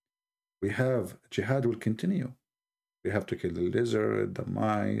says. We have jihad will continue. We have to kill the lizard, the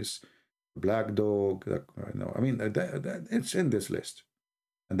mice, the black dog. I mean, it's in this list.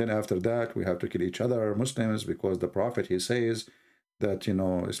 And then after that, we have to kill each other, Muslims, because the Prophet, he says that,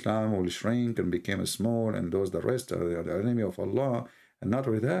 Islam will shrink and become small, and those the rest are the enemy of Allah. And not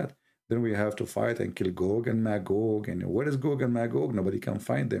only that, then we have to fight and kill Gog and Magog. And where is Gog and Magog? Nobody can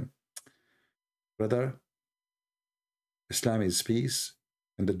find them. Brother, Islam is peace,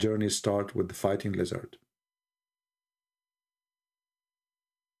 and the journey starts with the fighting lizard.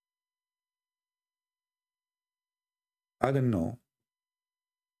 I don't know,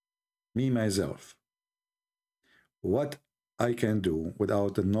 me, myself, what I can do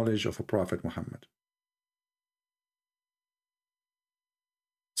without the knowledge of a Prophet Muhammad.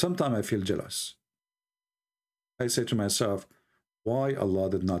 Sometimes I feel jealous. I say to myself, why Allah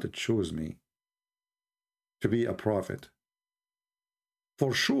did not choose me to be a prophet?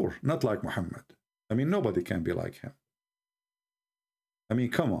 For sure, not like Muhammad. I mean, nobody can be like him. I mean,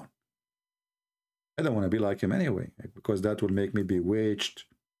 come on. I don't want to be like him anyway, because that will make me bewitched.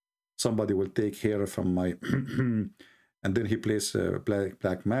 Somebody will take hair from my and then he plays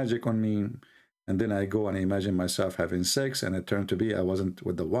black magic on me, and then I go and I imagine myself having sex, and it turned to be I wasn't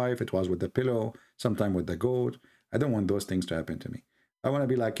with the wife, it was with the pillow, sometime with the goat. I don't want those things to happen to me. I want to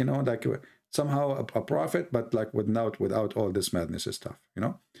be like, like somehow a prophet, but like without all this madness and stuff,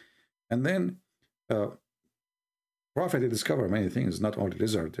 And then Prophet, he discovered many things, not only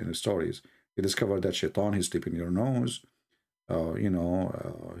lizard in his stories. He discovered that shaitan, he sleep in your nose,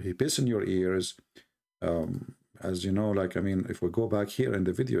 he piss in your ears. As you know, like, I mean, if we go back here in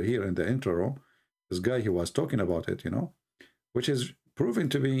the video, here in the intro, this guy, he was talking about it, which is proven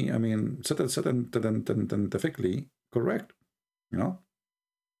to be, I mean, scientifically correct,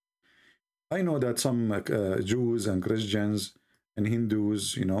 I know that some Jews and Christians and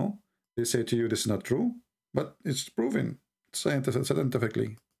Hindus, they say to you, this is not true, but it's proven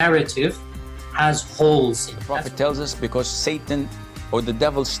scientifically. Narrative has holes in it. The Prophet tells us because Satan or the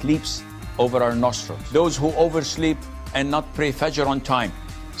devil sleeps over our nostrils. Those who oversleep and not pray Fajr on time,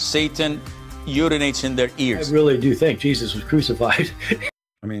 Satan urinates in their ears. I really do think Jesus was crucified.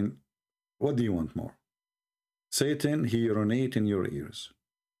 I mean, what do you want more? Satan, he urinates in your ears.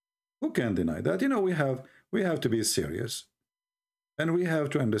 Who can deny that? We have to be serious, and we have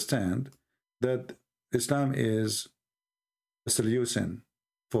to understand that Islam is a solution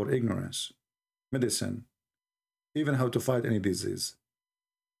for ignorance, medicine, even how to fight any disease.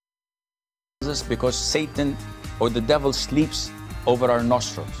 Because Satan or the devil sleeps over our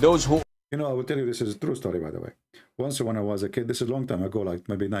nostrils. Those who... I will tell you, this is a true story, by the way. Once when I was a kid, this is a long time ago, like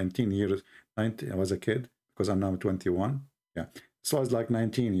maybe 19 years, I was a kid, because I'm now 21. Yeah, so I was like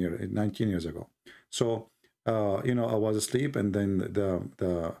 19 years ago. So, I was asleep, and then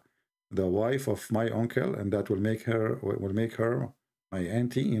the wife of my uncle, and that will make her my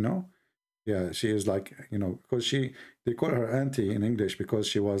auntie, Yeah, she is like, because they call her auntie in English because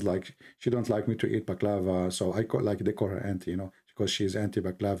she was like, she don't like me to eat baklava. So they call her auntie, because she's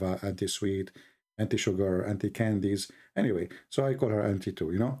anti-baklava, anti-sweet, anti-sugar, anti-candies. Anyway, so I call her auntie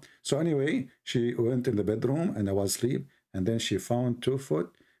too, So anyway, she went in the bedroom and I was asleep. And then she found 2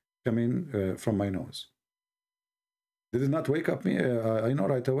 foot coming from my nose. Did it not wake up me? I know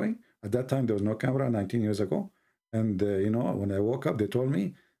right away. At that time, there was no camera 19 years ago. And, when I woke up, they told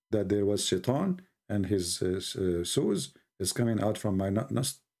me that there was Shaitan and his shoes is coming out from my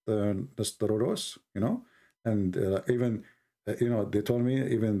nostrils, and even, they told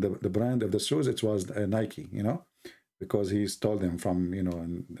me even the brand of the shoes, it was Nike, because he stole them from,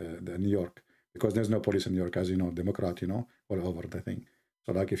 in New York, because there's no police in New York, as you know, Democrat, all over the thing.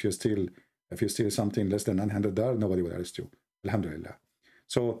 So like if you steal something less than $900, nobody will arrest you. Alhamdulillah.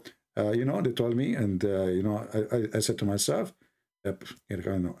 So, they told me, and, I said to myself, I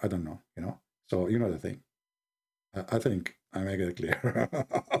don't know, So, the thing. I think I make it clear.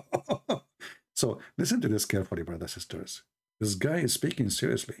 So, listen to this carefully, brothers and sisters. This guy is speaking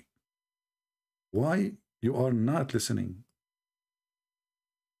seriously. Why you are not listening?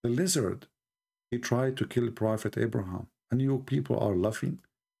 The lizard, he tried to kill Prophet Abraham, and you people are laughing.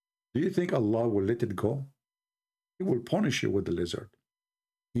 Do you think Allah will let it go? He will punish you with the lizard.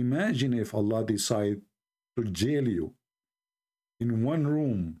 Imagine if Allah decide to jail you in one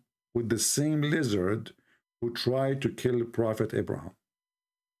room with the same lizard who tried to kill Prophet Abraham.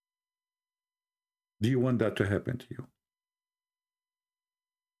 Do you want that to happen to you?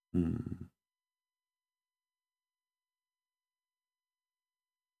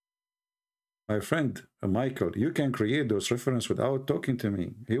 My friend, Michael, you can create those references without talking to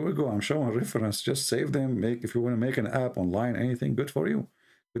me. Here we go. I'm showing reference. Just save them. If you want to make an app online, anything, good for you.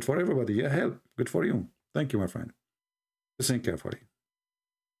 Good for everybody. Yeah, help. Good for you. Thank you, my friend. Listen carefully.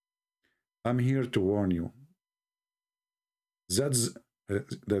 I'm here to warn you. The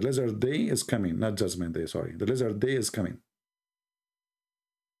lizard day is coming. Not judgment day, sorry. The lizard day is coming.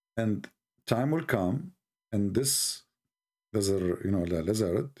 And time will come, and the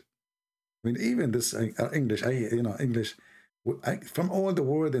lizard, I mean, even this English, English, from all the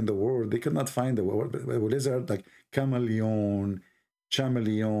word in the world, they could not find the word lizard, like chameleon,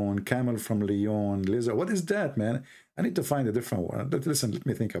 camel from Leon, lizard. What is that, man? I need to find a different one. Listen, let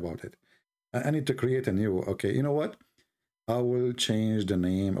me think about it. I need to create a new, okay, you know what? I will change the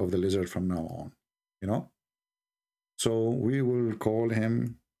name of the lizard from now on, So we will call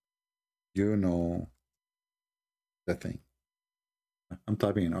him, the thing. I'm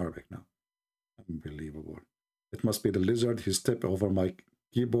typing in Arabic now. Unbelievable. It must be the lizard. He stepped over my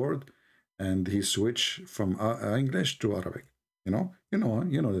keyboard and he switched from English to Arabic. You know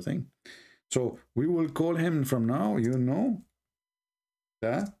the thing. So we will call him from now,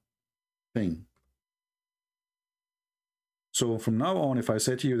 the thing. So from now on, if I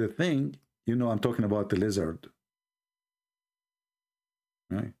say to you the thing, I'm talking about the lizard.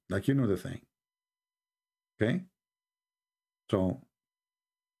 Right? Like the thing. Okay? So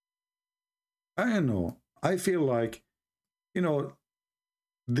I don't know. I feel like,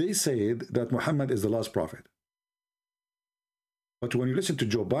 they said that Muhammad is the last prophet. But when you listen to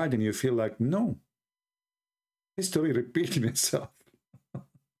Joe Biden, you feel like, no. History repeating itself.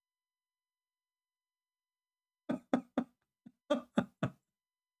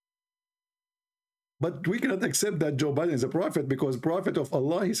 But we cannot accept that Joe Biden is a prophet because prophet of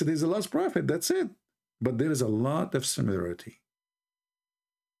Allah, he said he's the last prophet. That's it. But there is a lot of similarity.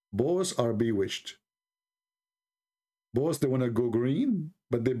 Both are bewitched. Both, they want to go green,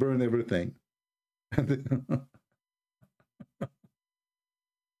 but they burn everything.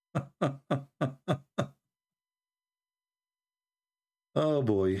 Oh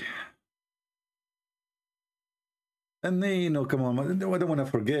boy. And then, come on, I don't want to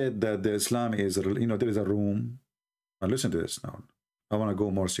forget that the Islam is, there is a room. Now listen to this now. I want to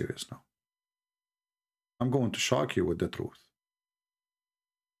go more serious now. I'm going to shock you with the truth.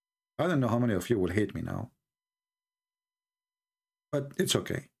 I don't know how many of you will hate me now. But it's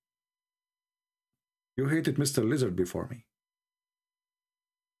okay. You hated Mr. Lizard before me.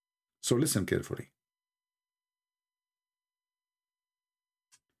 So listen carefully.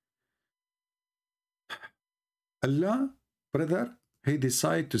 Allah, brother, he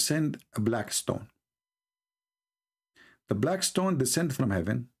decided to send a black stone. The black stone descended from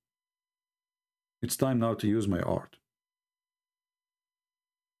heaven. It's time now to use my art.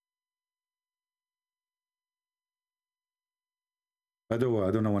 By the way,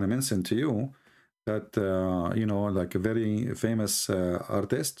 I don't want to mention to you that, like a very famous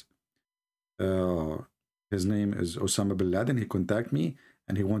artist, his name is Osama bin Laden. He contacted me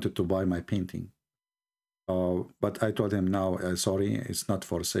and he wanted to buy my painting. But I told him now, sorry, it's not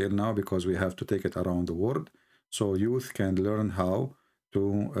for sale now because we have to take it around the world so youth can learn how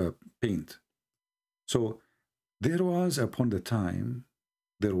to paint. So there was, upon the time,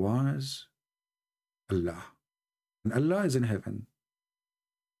 there was Allah. And Allah is in heaven.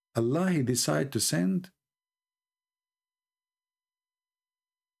 Allah, he decided to send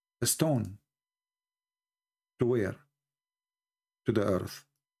a stone to where? To the earth.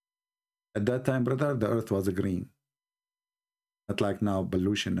 At that time, brother, the earth was green. Not like now,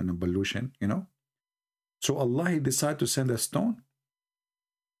 pollution and pollution, So Allah, he decided to send a stone.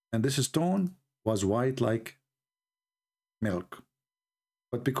 And this stone was white like milk.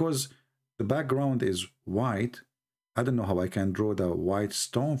 But because the background is white, I don't know how I can draw the white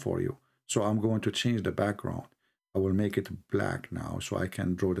stone for you. So I'm going to change the background. I will make it black now so I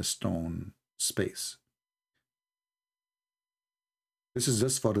can draw the stone space. This is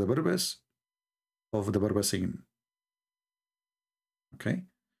just for the purpose of the purposing. Okay,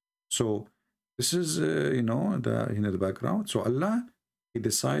 so this is the background. So Allah, he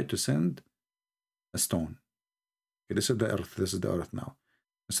decided to send a stone. Okay, this is the earth. This is the earth now.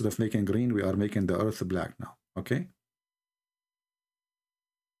 Instead of making green, we are making the earth black now. Okay.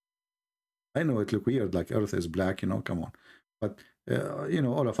 I know it look weird, like Earth is black, you know, come on. But, you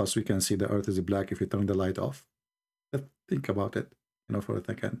know, all of us, we can see the Earth is black if you turn the light off. Let's think about it, you know, for a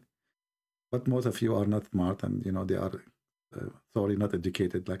second. But most of you are not smart, and, you know, they are thoroughly not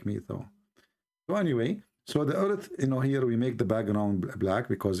educated like me, though. So anyway, so the Earth, you know, here we make the background black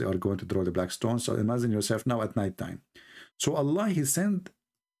because they are going to draw the black stone. So imagine yourself now at night time. So Allah, He sent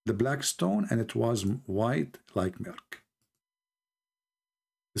the black stone, and it was white like milk.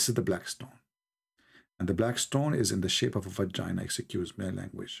 This is the black stone. And the black stone is in the shape of a vagina, excuse my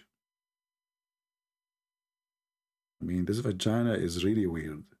language. I mean, this vagina is really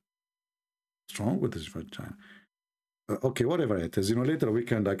weird. What's wrong with this vagina? Okay, whatever it is, you know, later we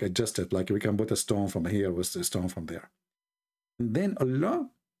can like adjust it, like we can put a stone from here with a stone from there. And then Allah,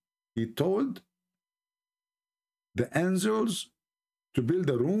 He told the angels to build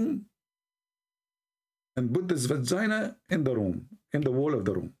a room and put this vagina in the room, in the wall of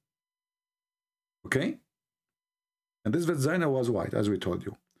the room. Okay? And this vagina was white, as we told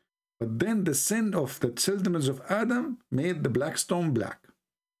you. But then the sin of the children of Adam made the black stone black.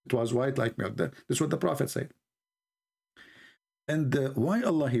 It was white like milk. This is what the Prophet said. And why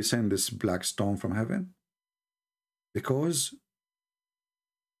Allah, He sent this black stone from heaven? Because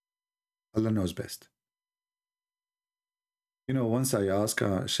Allah knows best. You know, once I asked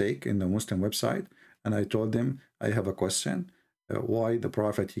a sheikh in the Muslim website, and I told him, I have a question, why the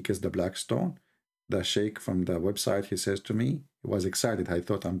Prophet, he kissed the black stone? The sheikh from the website, he says to me, he was excited. I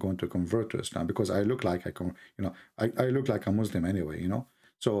thought I'm going to convert to Islam because I look like I look like a Muslim anyway, you know.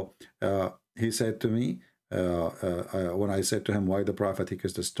 So he said to me, when I said to him, why the Prophet, he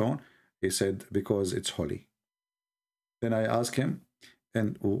kissed the stone? He said, because it's holy. Then I asked him,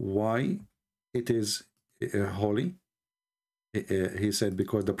 and why it is holy? He said,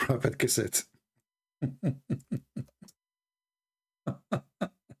 because the Prophet kissed it.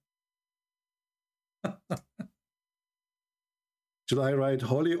 Should I write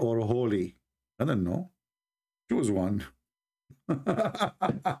holy or holy? I don't know. Choose one.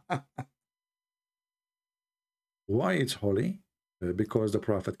 Why it's holy? Because the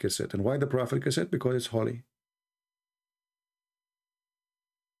Prophet kissed it. And why the Prophet kissed it? Because it's holy.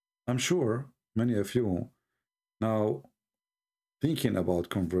 I'm sure many of you now thinking about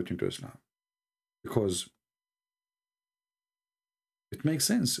converting to Islam because it makes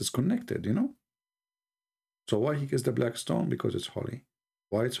sense. It's connected, you know. So why he kissed the black stone? Because it's holy.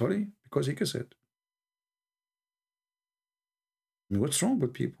 Why it's holy? Because he kissed it. I mean, what's wrong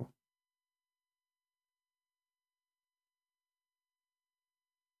with people?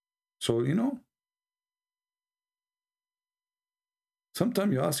 So, you know,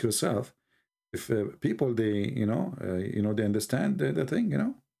 sometimes you ask yourself if people, they understand the thing, you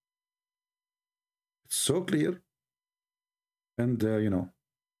know. It's so clear. And, you know,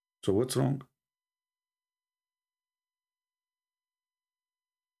 so what's wrong?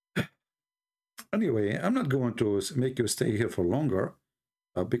 Anyway, I'm not going to make you stay here for longer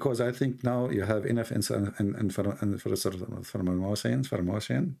because I think now you have enough information.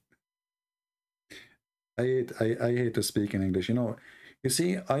 I hate to speak in English. You know, you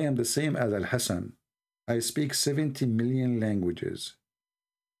see, I am the same as Al-Hassan. I speak 70 million languages.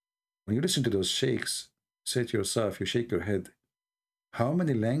 When you listen to those sheikhs, say to yourself, you shake your head, how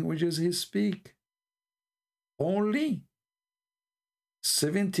many languages he speak? Only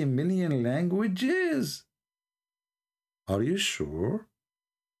 70 million languages? Are you sure?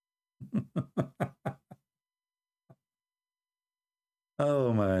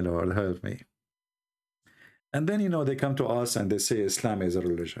 Oh my Lord, help me. And then, you know, they come to us and they say Islam is a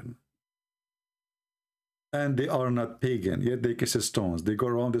religion. And they are not pagan, yet they kiss stones. They go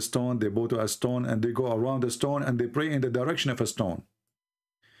around the stone, they bow to a stone, and they go around the stone, and they pray in the direction of a stone.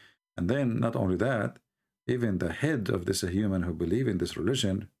 And then, not only that, even the head of this human who believe in this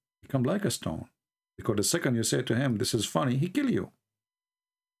religion become like a stone. Because the second you say to him, this is funny, he kill you.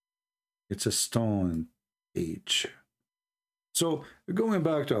 It's a stone age. So, going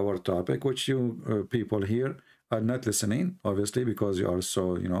back to our topic, which you people here are not listening, obviously, because you are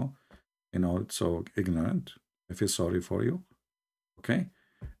so, you know, so ignorant. I feel sorry for you. Okay?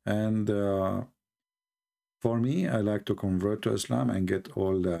 And for me, I like to convert to Islam and get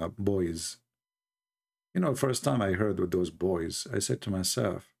all the boys. You know, first time I heard with those boys, I said to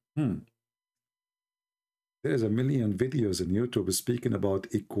myself, there's a million videos on YouTube speaking about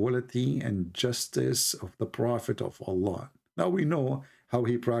equality and justice of the Prophet of Allah. Now we know how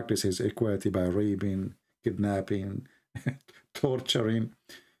he practices equality by raping, kidnapping, torturing.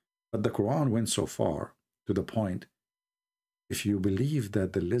 But the Quran went so far to the point, if you believe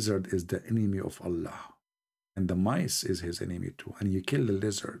that the lizard is the enemy of Allah, and the mice is his enemy too, and you kill the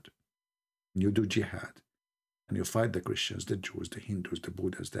lizard, and you do jihad, and you fight the Christians, the Jews, the Hindus, the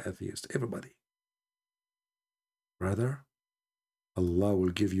Buddhists, the atheists, everybody. Brother, Allah will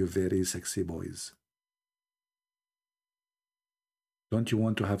give you very sexy boys. Don't you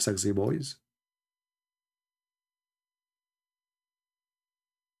want to have sexy boys?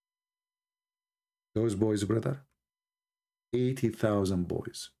 Those boys, brother, 80,000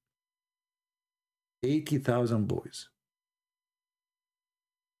 boys. 80,000 boys.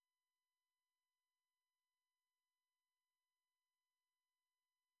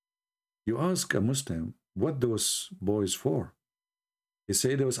 You ask a Muslim, what those boys for? He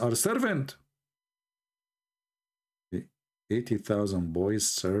say those are servant. 80,000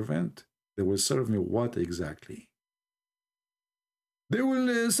 boys servant? They will serve me what exactly? They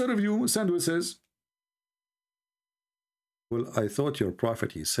will serve you sandwiches. Well, I thought your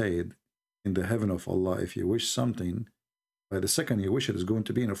prophet, he said, in the heaven of Allah, if you wish something, by the second you wish it is going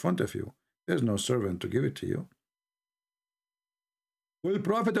to be in front of you. There's no servant to give it to you. Well, the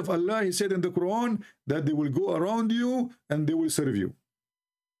prophet of Allah, he said in the Quran that they will go around you and they will serve you.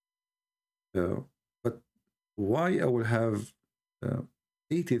 But why I will have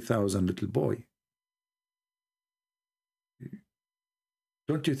 80,000 little boy?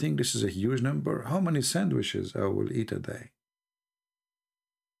 Don't you think this is a huge number? How many sandwiches I will eat a day?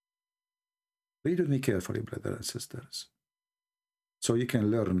 Read with me carefully, brothers and sisters, so you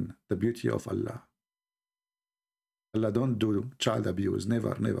can learn the beauty of Allah. Allah don't do child abuse.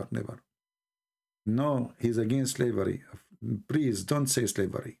 Never, never, never. No, he's against slavery. Please don't say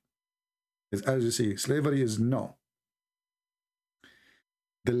slavery. As you see, slavery is no.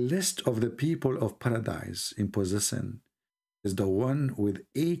 The list of the people of paradise in possession is the one with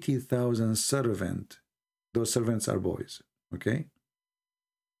 80,000 servants. Those servants are boys, okay?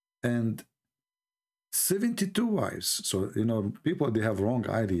 And 72 wives. So, you know, people, they have wrong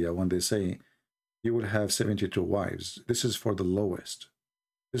idea when they say you will have 72 wives. This is for the lowest.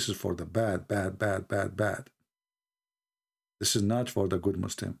 This is for the bad, bad, bad, bad, bad. This is not for the good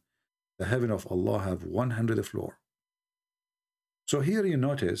Muslim. The heaven of Allah have 100 floor. So here you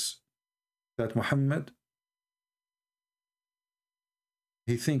notice that Muhammad,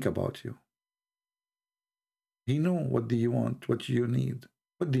 he think about you. He know what do you want, what you need.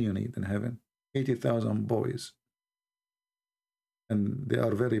 What do you need in heaven? 80,000 boys. And they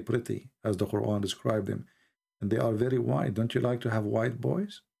are very pretty, as the Quran described them. And they are very white. Don't you like to have white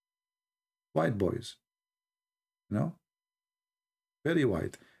boys? White boys. You know? Very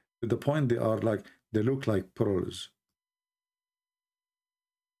white. To the point they are like, they look like pearls.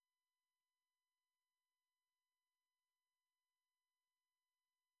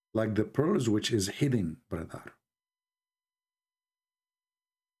 Like the pearls which is hidden, brother.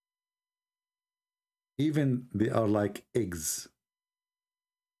 Even they are like eggs.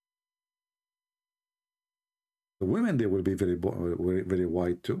 The women, they will be very, very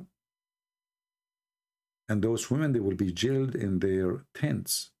white too. And those women, they will be jailed in their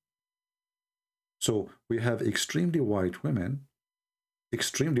tents. So we have extremely white women,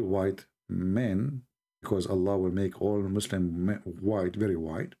 extremely white men, because Allah will make all Muslim men white, very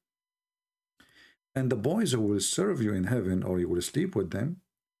white. And the boys who will serve you in heaven, or you will sleep with them,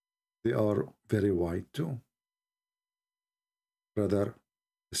 they are very white too. Brother,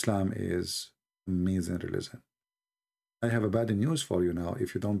 Islam is amazing religion. I have a bad news for you now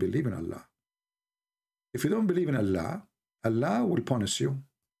if you don't believe in Allah. If you don't believe in Allah, Allah will punish you.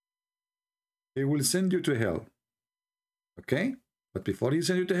 He will send you to hell. Okay? But before he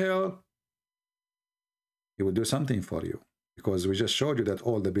sends you to hell, he will do something for you. Because we just showed you that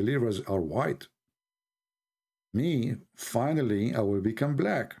all the believers are white. Me, finally, I will become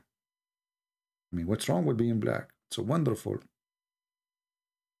black. I mean, what's wrong with being black? It's so wonderful.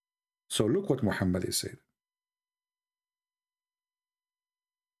 So look what Muhammad said.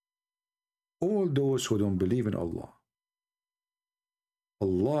 All those who don't believe in Allah,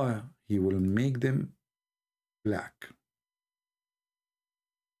 Allah, he will make them black.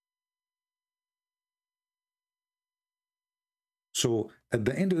 So at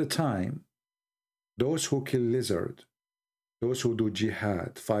the end of the time, those who kill lizard, those who do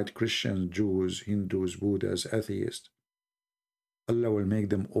jihad, fight Christians, Jews, Hindus, Buddhists, atheists, Allah will make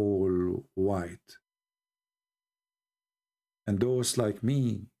them all white. And those like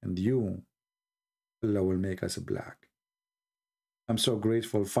me and you, Allah will make us black. I'm so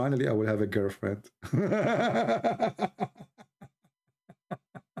grateful. Finally, I will have a girlfriend.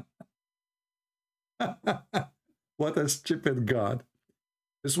 What a stupid God.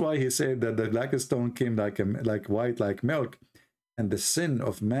 This is why he said that the black stone came like white, like milk. And the sin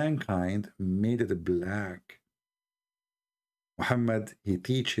of mankind made it black. Muhammad, he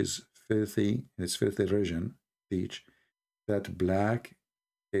teaches filthy, in its filthy religion, teach that black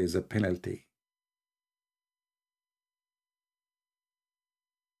is a penalty.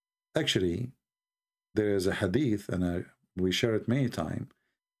 Actually, there is a hadith, and we share it many times,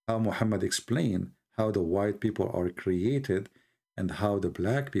 how Muhammad explained how the white people are created and how the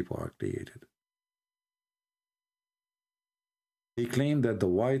black people are created. He claimed that the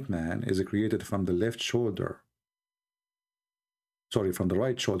white man is created from the left shoulder, sorry, from the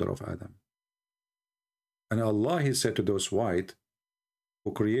right shoulder of Adam. And Allah, he said to those white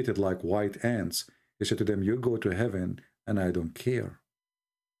who created like white ants, he said to them, you go to heaven and I don't care.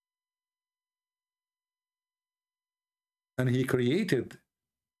 And he created,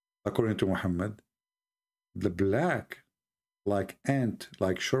 according to Muhammad, the black like ant,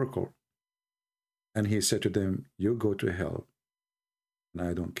 like circle. And he said to them, you go to hell and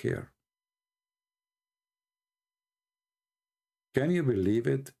I don't care. Can you believe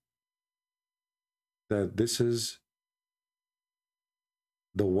it? That this is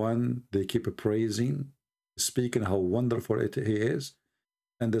the one they keep praising, speaking how wonderful he is,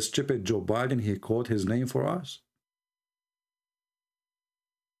 and the stupid Joe Biden, he called his name for us.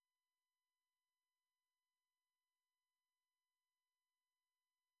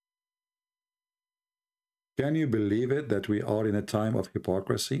 Can you believe it that we are in a time of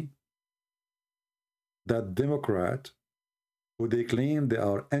hypocrisy? That Democrat, who they claim they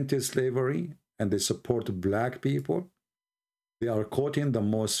are anti-slavery and they support black people, they are quoting the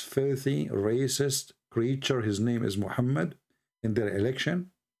most filthy, racist creature, his name is Muhammad, in their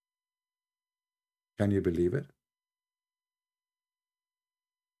election? Can you believe it?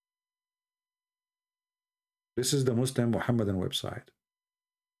 This is the Muslim Muhammadan website,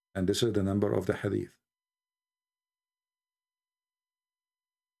 and this is the number of the hadith.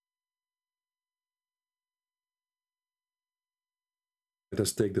 Let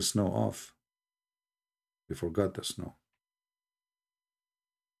us take the snow off. We forgot the snow.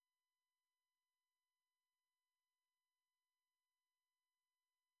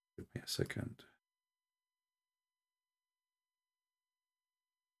 Give me a second.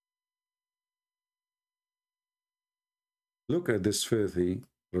 Look at this filthy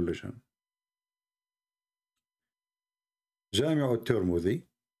religion. Jami' al-Tirmidhi,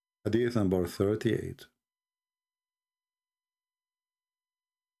 hadith number 38.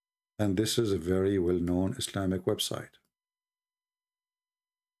 And this is a very well-known Islamic website.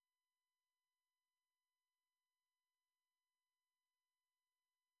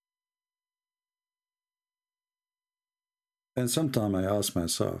 And sometimes I ask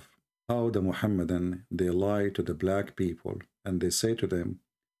myself, how the Muhammadan, they lie to the black people and they say to them,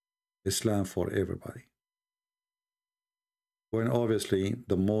 Islam for everybody. When obviously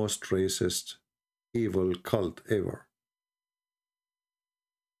the most racist, evil cult ever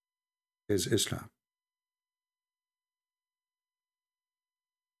is Islam.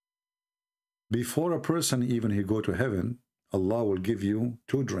 Before a person even he go to heaven, Allah will give you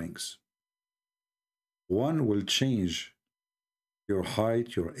two drinks. One will change your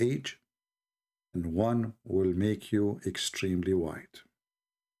height, your age, and one will make you extremely white.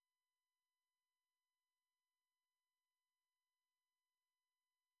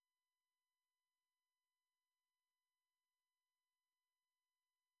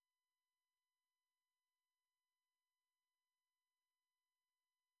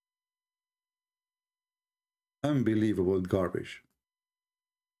 Unbelievable garbage.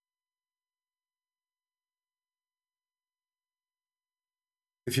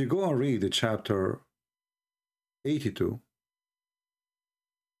 If you go and read the chapter 82,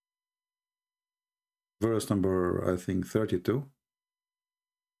 verse number, I think, 32,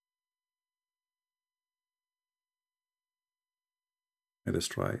 let us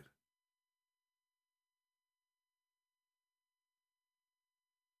try it.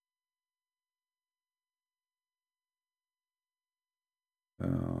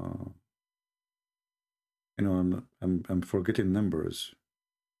 You know, I'm forgetting numbers.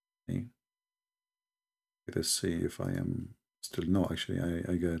 Okay. Let us see if I am still, no, actually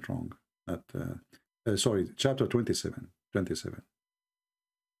I got it wrong. Not sorry, chapter 27.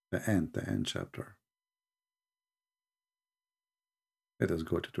 The end chapter. Let us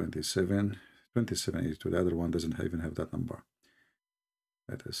go to 27. 27 is to the other one, doesn't even have that number.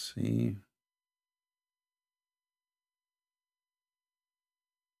 Let us see.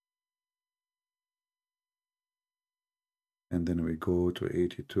 And then we go to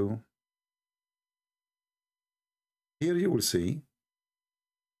 82. Here you will see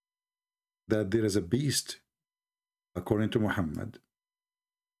that there is a beast, according to Muhammad,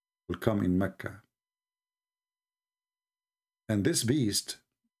 will come in Mecca. And this beast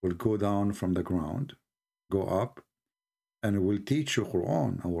will go down from the ground, go up, and will teach you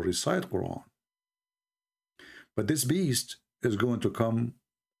Quran and will recite Quran. But this beast is going to come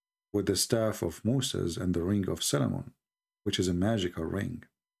with the staff of Moses and the ring of Solomon, which is a magical ring.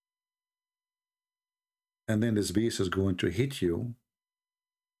 And then this beast is going to hit you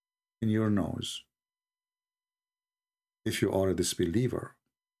in your nose if you are a disbeliever,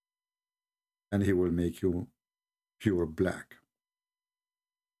 and he will make you pure black.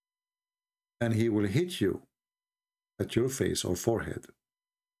 And he will hit you at your face or forehead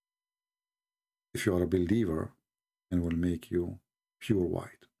if you are a believer, and will make you pure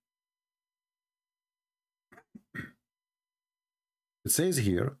white. It says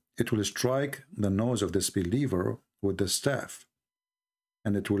here, it will strike the nose of this believer with the staff,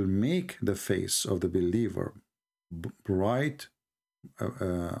 and it will make the face of the believer bright,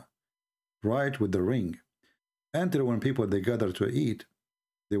 bright with the ring, until when people they gather to eat,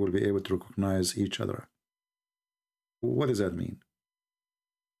 they will be able to recognize each other. What does that mean?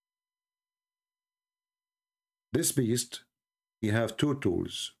 This beast, he have two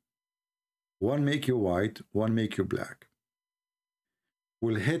tools. One make you white, one make you black.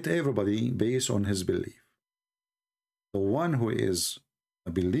 Will hit everybody based on his belief. The one who is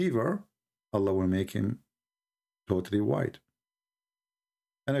a believer, Allah will make him totally white.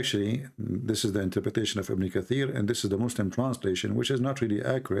 And actually, this is the interpretation of Ibn Kathir, and this is the Muslim translation, which is not really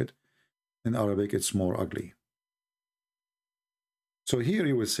accurate. In Arabic, it's more ugly. So here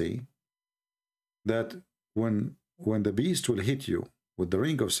you will see that when the beast will hit you with the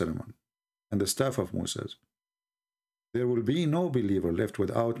ring of Solomon and the staff of Moses, there will be no believer left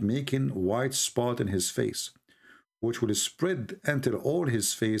without making white spot in his face, which will spread until all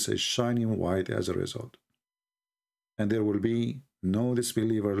his face is shining white as a result. And there will be no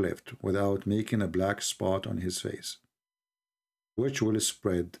disbeliever left without making a black spot on his face, which will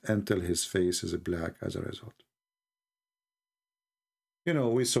spread until his face is black as a result. You know,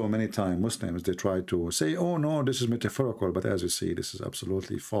 we saw many times Muslims, they try to say, oh no, this is metaphorical, but as you see, this is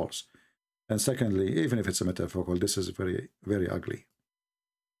absolutely false. And secondly, even if it's a metaphorical, this is very, very ugly.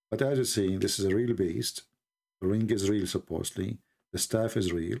 But as you see, this is a real beast. The ring is real, supposedly. The staff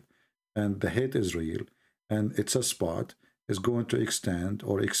is real. And the head is real. And it's a spot. Is going to extend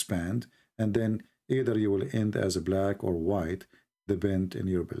or expand. And then either you will end as a black or white, depend in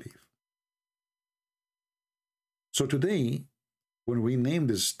your belief. So today, when we name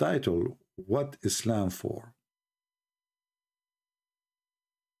this title, What Islam For?,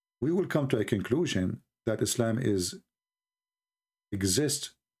 we will come to a conclusion that Islam exists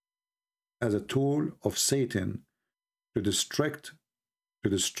as a tool of Satan to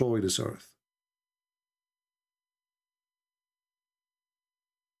destroy this earth.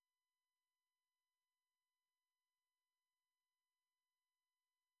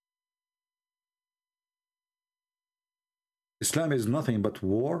 Islam is nothing but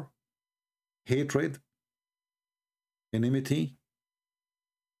war, hatred, enmity,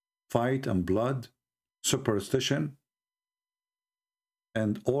 fight and blood, superstition,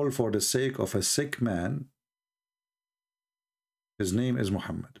 and all for the sake of a sick man. His name is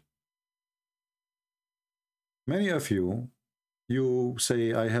Muhammad. Many of you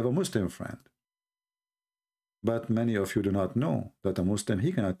say, I have a Muslim friend. But many of you do not know that a Muslim,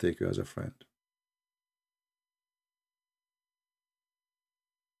 he cannot take you as a friend.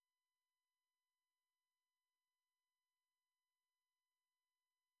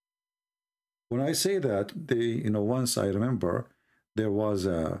 When I say that, once I remember there was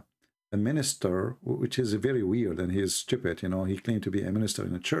a minister, which is very weird, and he is stupid, he claimed to be a minister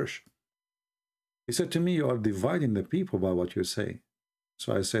in a church. He said to me, you are dividing the people by what you say.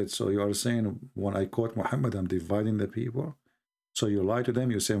 So I said, so you are saying when I quote Muhammad, I'm dividing the people? So you lie to them,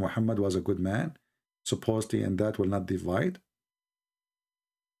 you say Muhammad was a good man, supposedly, and that will not divide?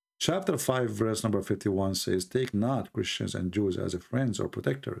 Chapter 5, verse number 51 says, take not Christians and Jews as friends or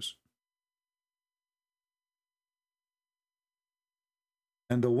protectors.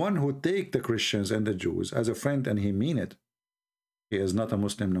 And the one who take the Christians and the Jews as a friend and he mean it, he is not a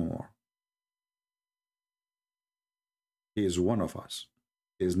Muslim no more. He is one of us.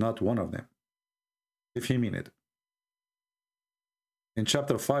 He is not one of them, if he mean it. In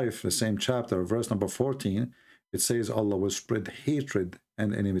chapter 5, the same chapter, verse number 14, it says Allah will spread hatred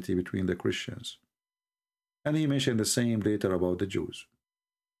and enmity between the Christians. And he mentioned the same later about the Jews.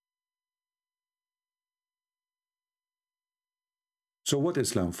 So what is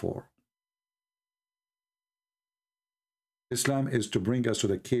Islam for? Islam is to bring us to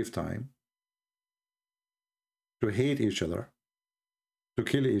the cave time, to hate each other, to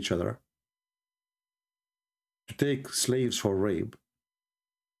kill each other, to take slaves for rape,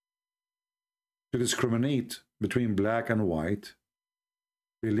 to discriminate between black and white,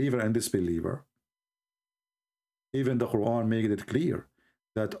 believer and disbeliever. Even the Quran made it clear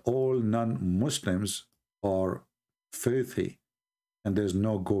that all non-Muslims are filthy and there's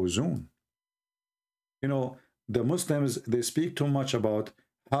no go zone. You know, the Muslims, they speak too much about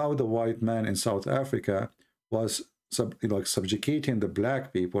how the white man in South Africa was subjugating the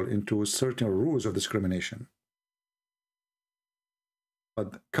black people into certain rules of discrimination.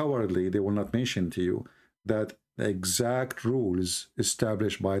 But cowardly, they will not mention to you that the exact rules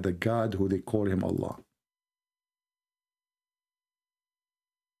established by the God who they call him Allah.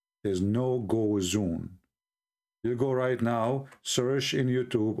 There's no go zone. You go right now, search in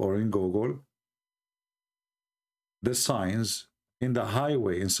YouTube or in Google the signs in the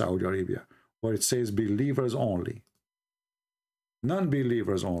highway in Saudi Arabia where it says believers only,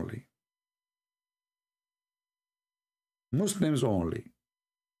 non-believers only, Muslims only.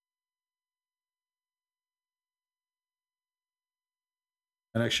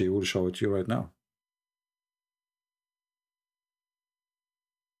 And actually, we'll show it to you right now.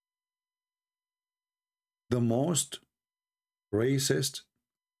 The most racist,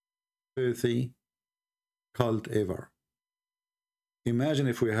 filthy cult ever. Imagine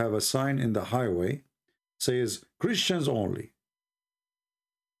if we have a sign in the highway says Christians only.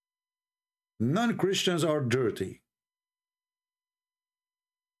 Non-Christians are dirty.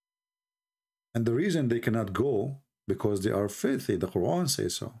 And the reason they cannot go because they are filthy. The Quran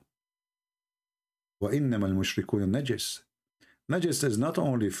says so. وَإِنَّمَا الْمُشْرِكُونَ نَجِسٌ. Najis is not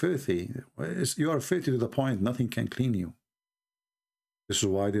only filthy, you are filthy to the point nothing can clean you. This is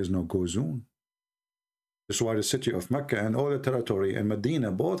why there's no go zone. This is why the city of Mecca and all the territory and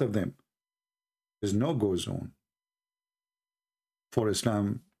Medina, both of them, there's no go zone. For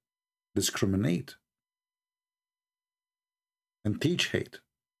Islam discriminate and teach hate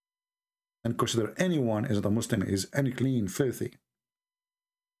and consider anyone as a Muslim is unclean, filthy.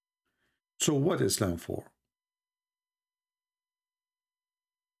 So what is Islam for?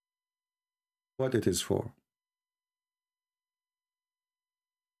 What it is for?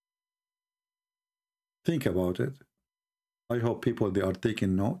 Think about it. I hope people, they are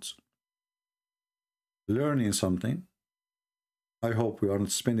taking notes, learning something. I hope we are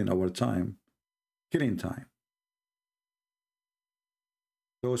not spending our time killing time.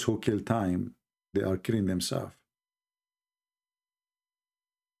 Those who kill time, they are killing themselves.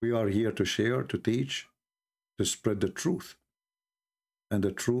 We are here to share, to teach, to spread the truth. And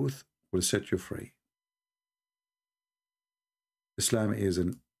the truth will set you free. Islam is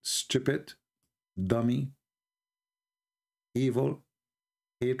a stupid, dummy, evil,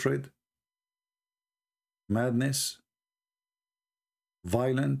 hatred, madness,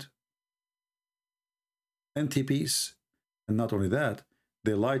 violent, anti-peace. And not only that,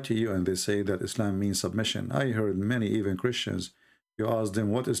 they lie to you and they say that Islam means submission. I heard many, even Christians, you ask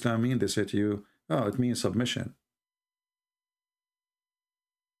them what Islam means, they say to you, oh, it means submission.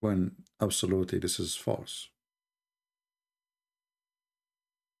 When absolutely this is false.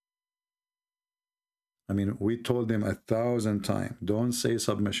 I mean, we told them 1,000 times, don't say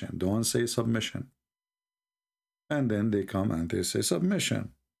submission, don't say submission. And then they come and they say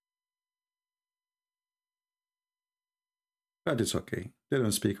submission. But it's okay. They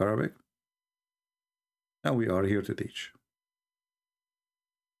don't speak Arabic. And we are here to teach.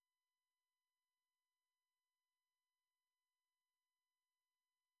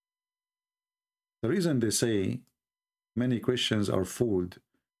 The reason they say many Christians are fooled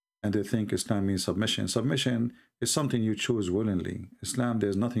and they think Islam means submission. Submission is something you choose willingly. Islam,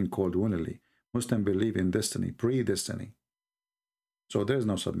 there's nothing called willingly. Muslims believe in destiny, predestiny. So there's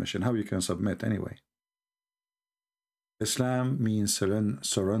no submission. How you can submit anyway? Islam means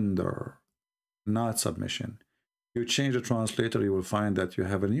surrender, not submission. You change the translator, you will find that you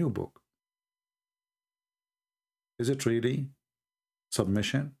have a new book. Is it really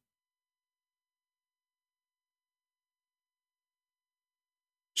submission?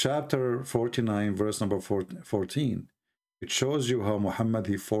 Chapter 49, verse number 14. It shows you how Muhammad,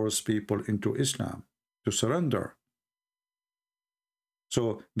 he forced people into Islam to surrender.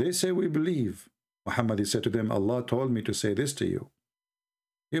 So they say, we believe. Muhammad, he said to them, Allah told me to say this to you.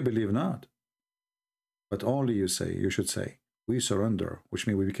 You believe not. But only you should say, we surrender, which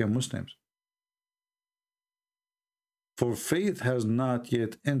means we became Muslims. For faith has not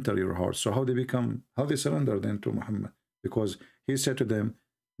yet entered your heart. So how they surrender then to Muhammad? Because he said to them,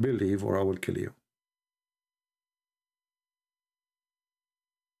 believe or I will kill you.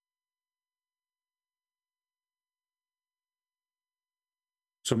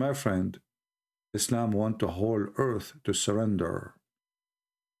 So my friend, Islam wants the whole earth to surrender.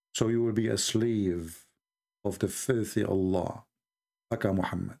 So you will be a slave of the filthy Allah, Aka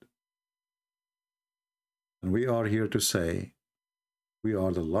Muhammad. And we are here to say, we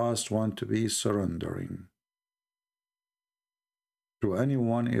are the last one to be surrendering to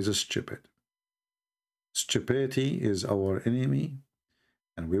anyone is stupid. Stupidity is our enemy,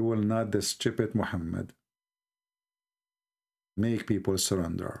 and we will not, the stupid Muhammad, make people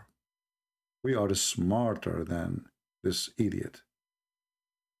surrender. We are smarter than this idiot.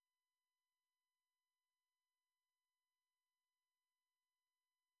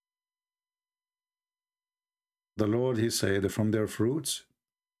 The Lord, he said, from their fruits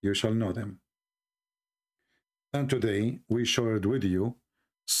you shall know them. And today we shared with you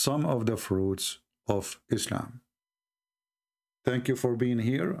some of the fruits of Islam. Thank you for being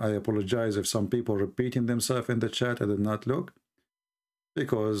here. I apologize if some people repeating themselves in the chat. I did not look,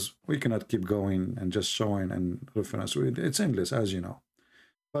 because we cannot keep going and just showing and reference. It's endless, as you know.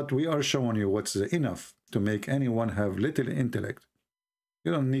 But we are showing you what's enough to make anyone have little intellect.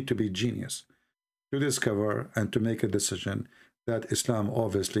 You don't need to be genius to discover and to make a decision that Islam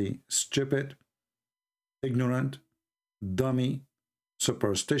obviously stupid, ignorant, dummy,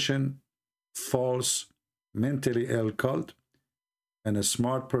 superstition, false, mentally ill cult, and a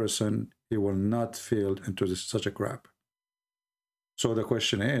smart person, he will not fall into such a crap. So the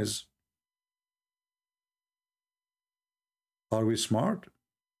question is, are we smart?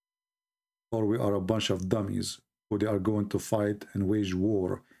 Or we are a bunch of dummies who they are going to fight and wage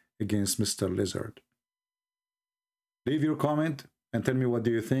war against Mr. Lizard? Leave your comment and tell me, what do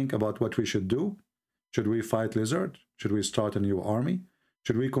you think about what we should do? Should we fight Lizard? Should we start a new army?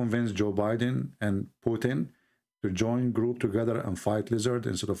 Should we convince Joe Biden and Putin to join group together and fight Lizard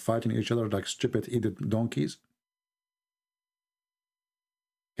instead of fighting each other like stupid idiot donkeys?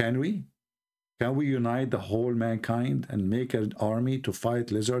 Can we? Can we unite the whole mankind and make an army to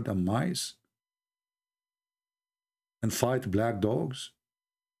fight Lizard and mice? And fight black dogs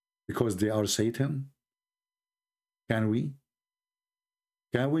because they are Satan? Can we?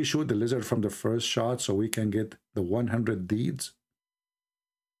 Can we shoot the lizard from the first shot so we can get the 100 deeds?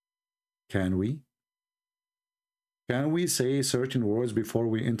 Can we? Can we say certain words before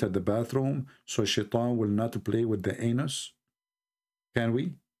we enter the bathroom so shaitan will not play with the anus? Can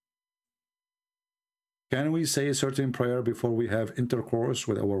we? Can we say a certain prayer before we have intercourse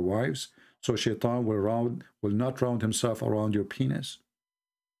with our wives so shaitan will not round himself around your penis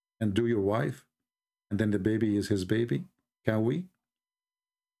and do your wife, and then the baby is his baby? Can we?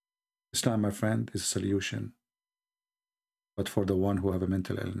 Islam, my friend, is a solution, but for the one who have a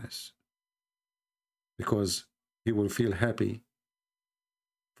mental illness, because he will feel happy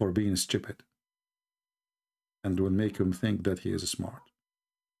for being stupid and will make him think that he is smart.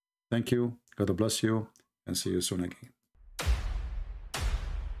 Thank you. God bless you, and see you soon again.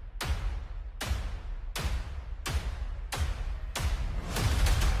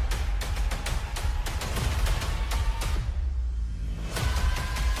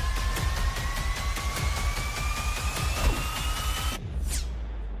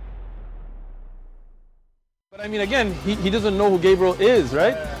 I mean, again, he doesn't know who Gabriel is,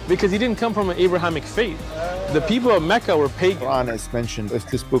 right? Because he didn't come from an Abrahamic faith. The people of Mecca were pagan. Quran is mentioned, if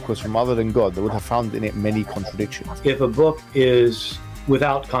this book was from other than God, they would have found in it many contradictions. If a book is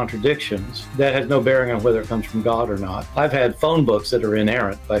without contradictions, that has no bearing on whether it comes from God or not. I've had phone books that are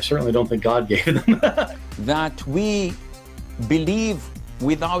inerrant, but I certainly don't think God gave them. That we believe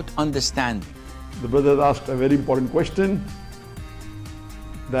without understanding. The brother asked a very important question,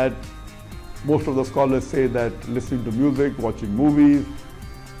 that most of the scholars say that listening to music, watching movies,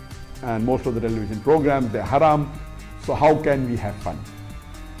 and most of the television programs, they're haram. So how can we have fun?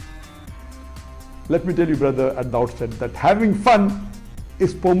 Let me tell you, brother, at the outset, that having fun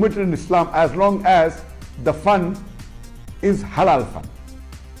is permitted in Islam as long as the fun is halal fun.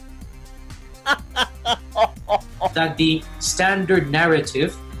 That the standard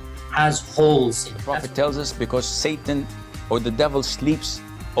narrative has holes in it. The Prophet tells us because Satan or the devil sleeps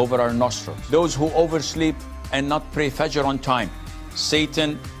over our nostrils. Those who oversleep and not pray Fajr on time,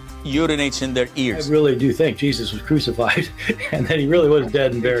 Satan urinates in their ears. I really do think Jesus was crucified and that he really was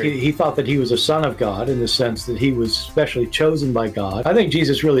dead and buried. He thought that he was a son of God in the sense that he was specially chosen by God. I think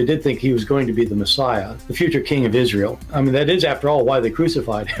Jesus really did think he was going to be the Messiah, the future king of Israel. I mean, that is, after all, why they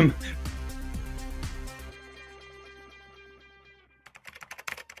crucified him.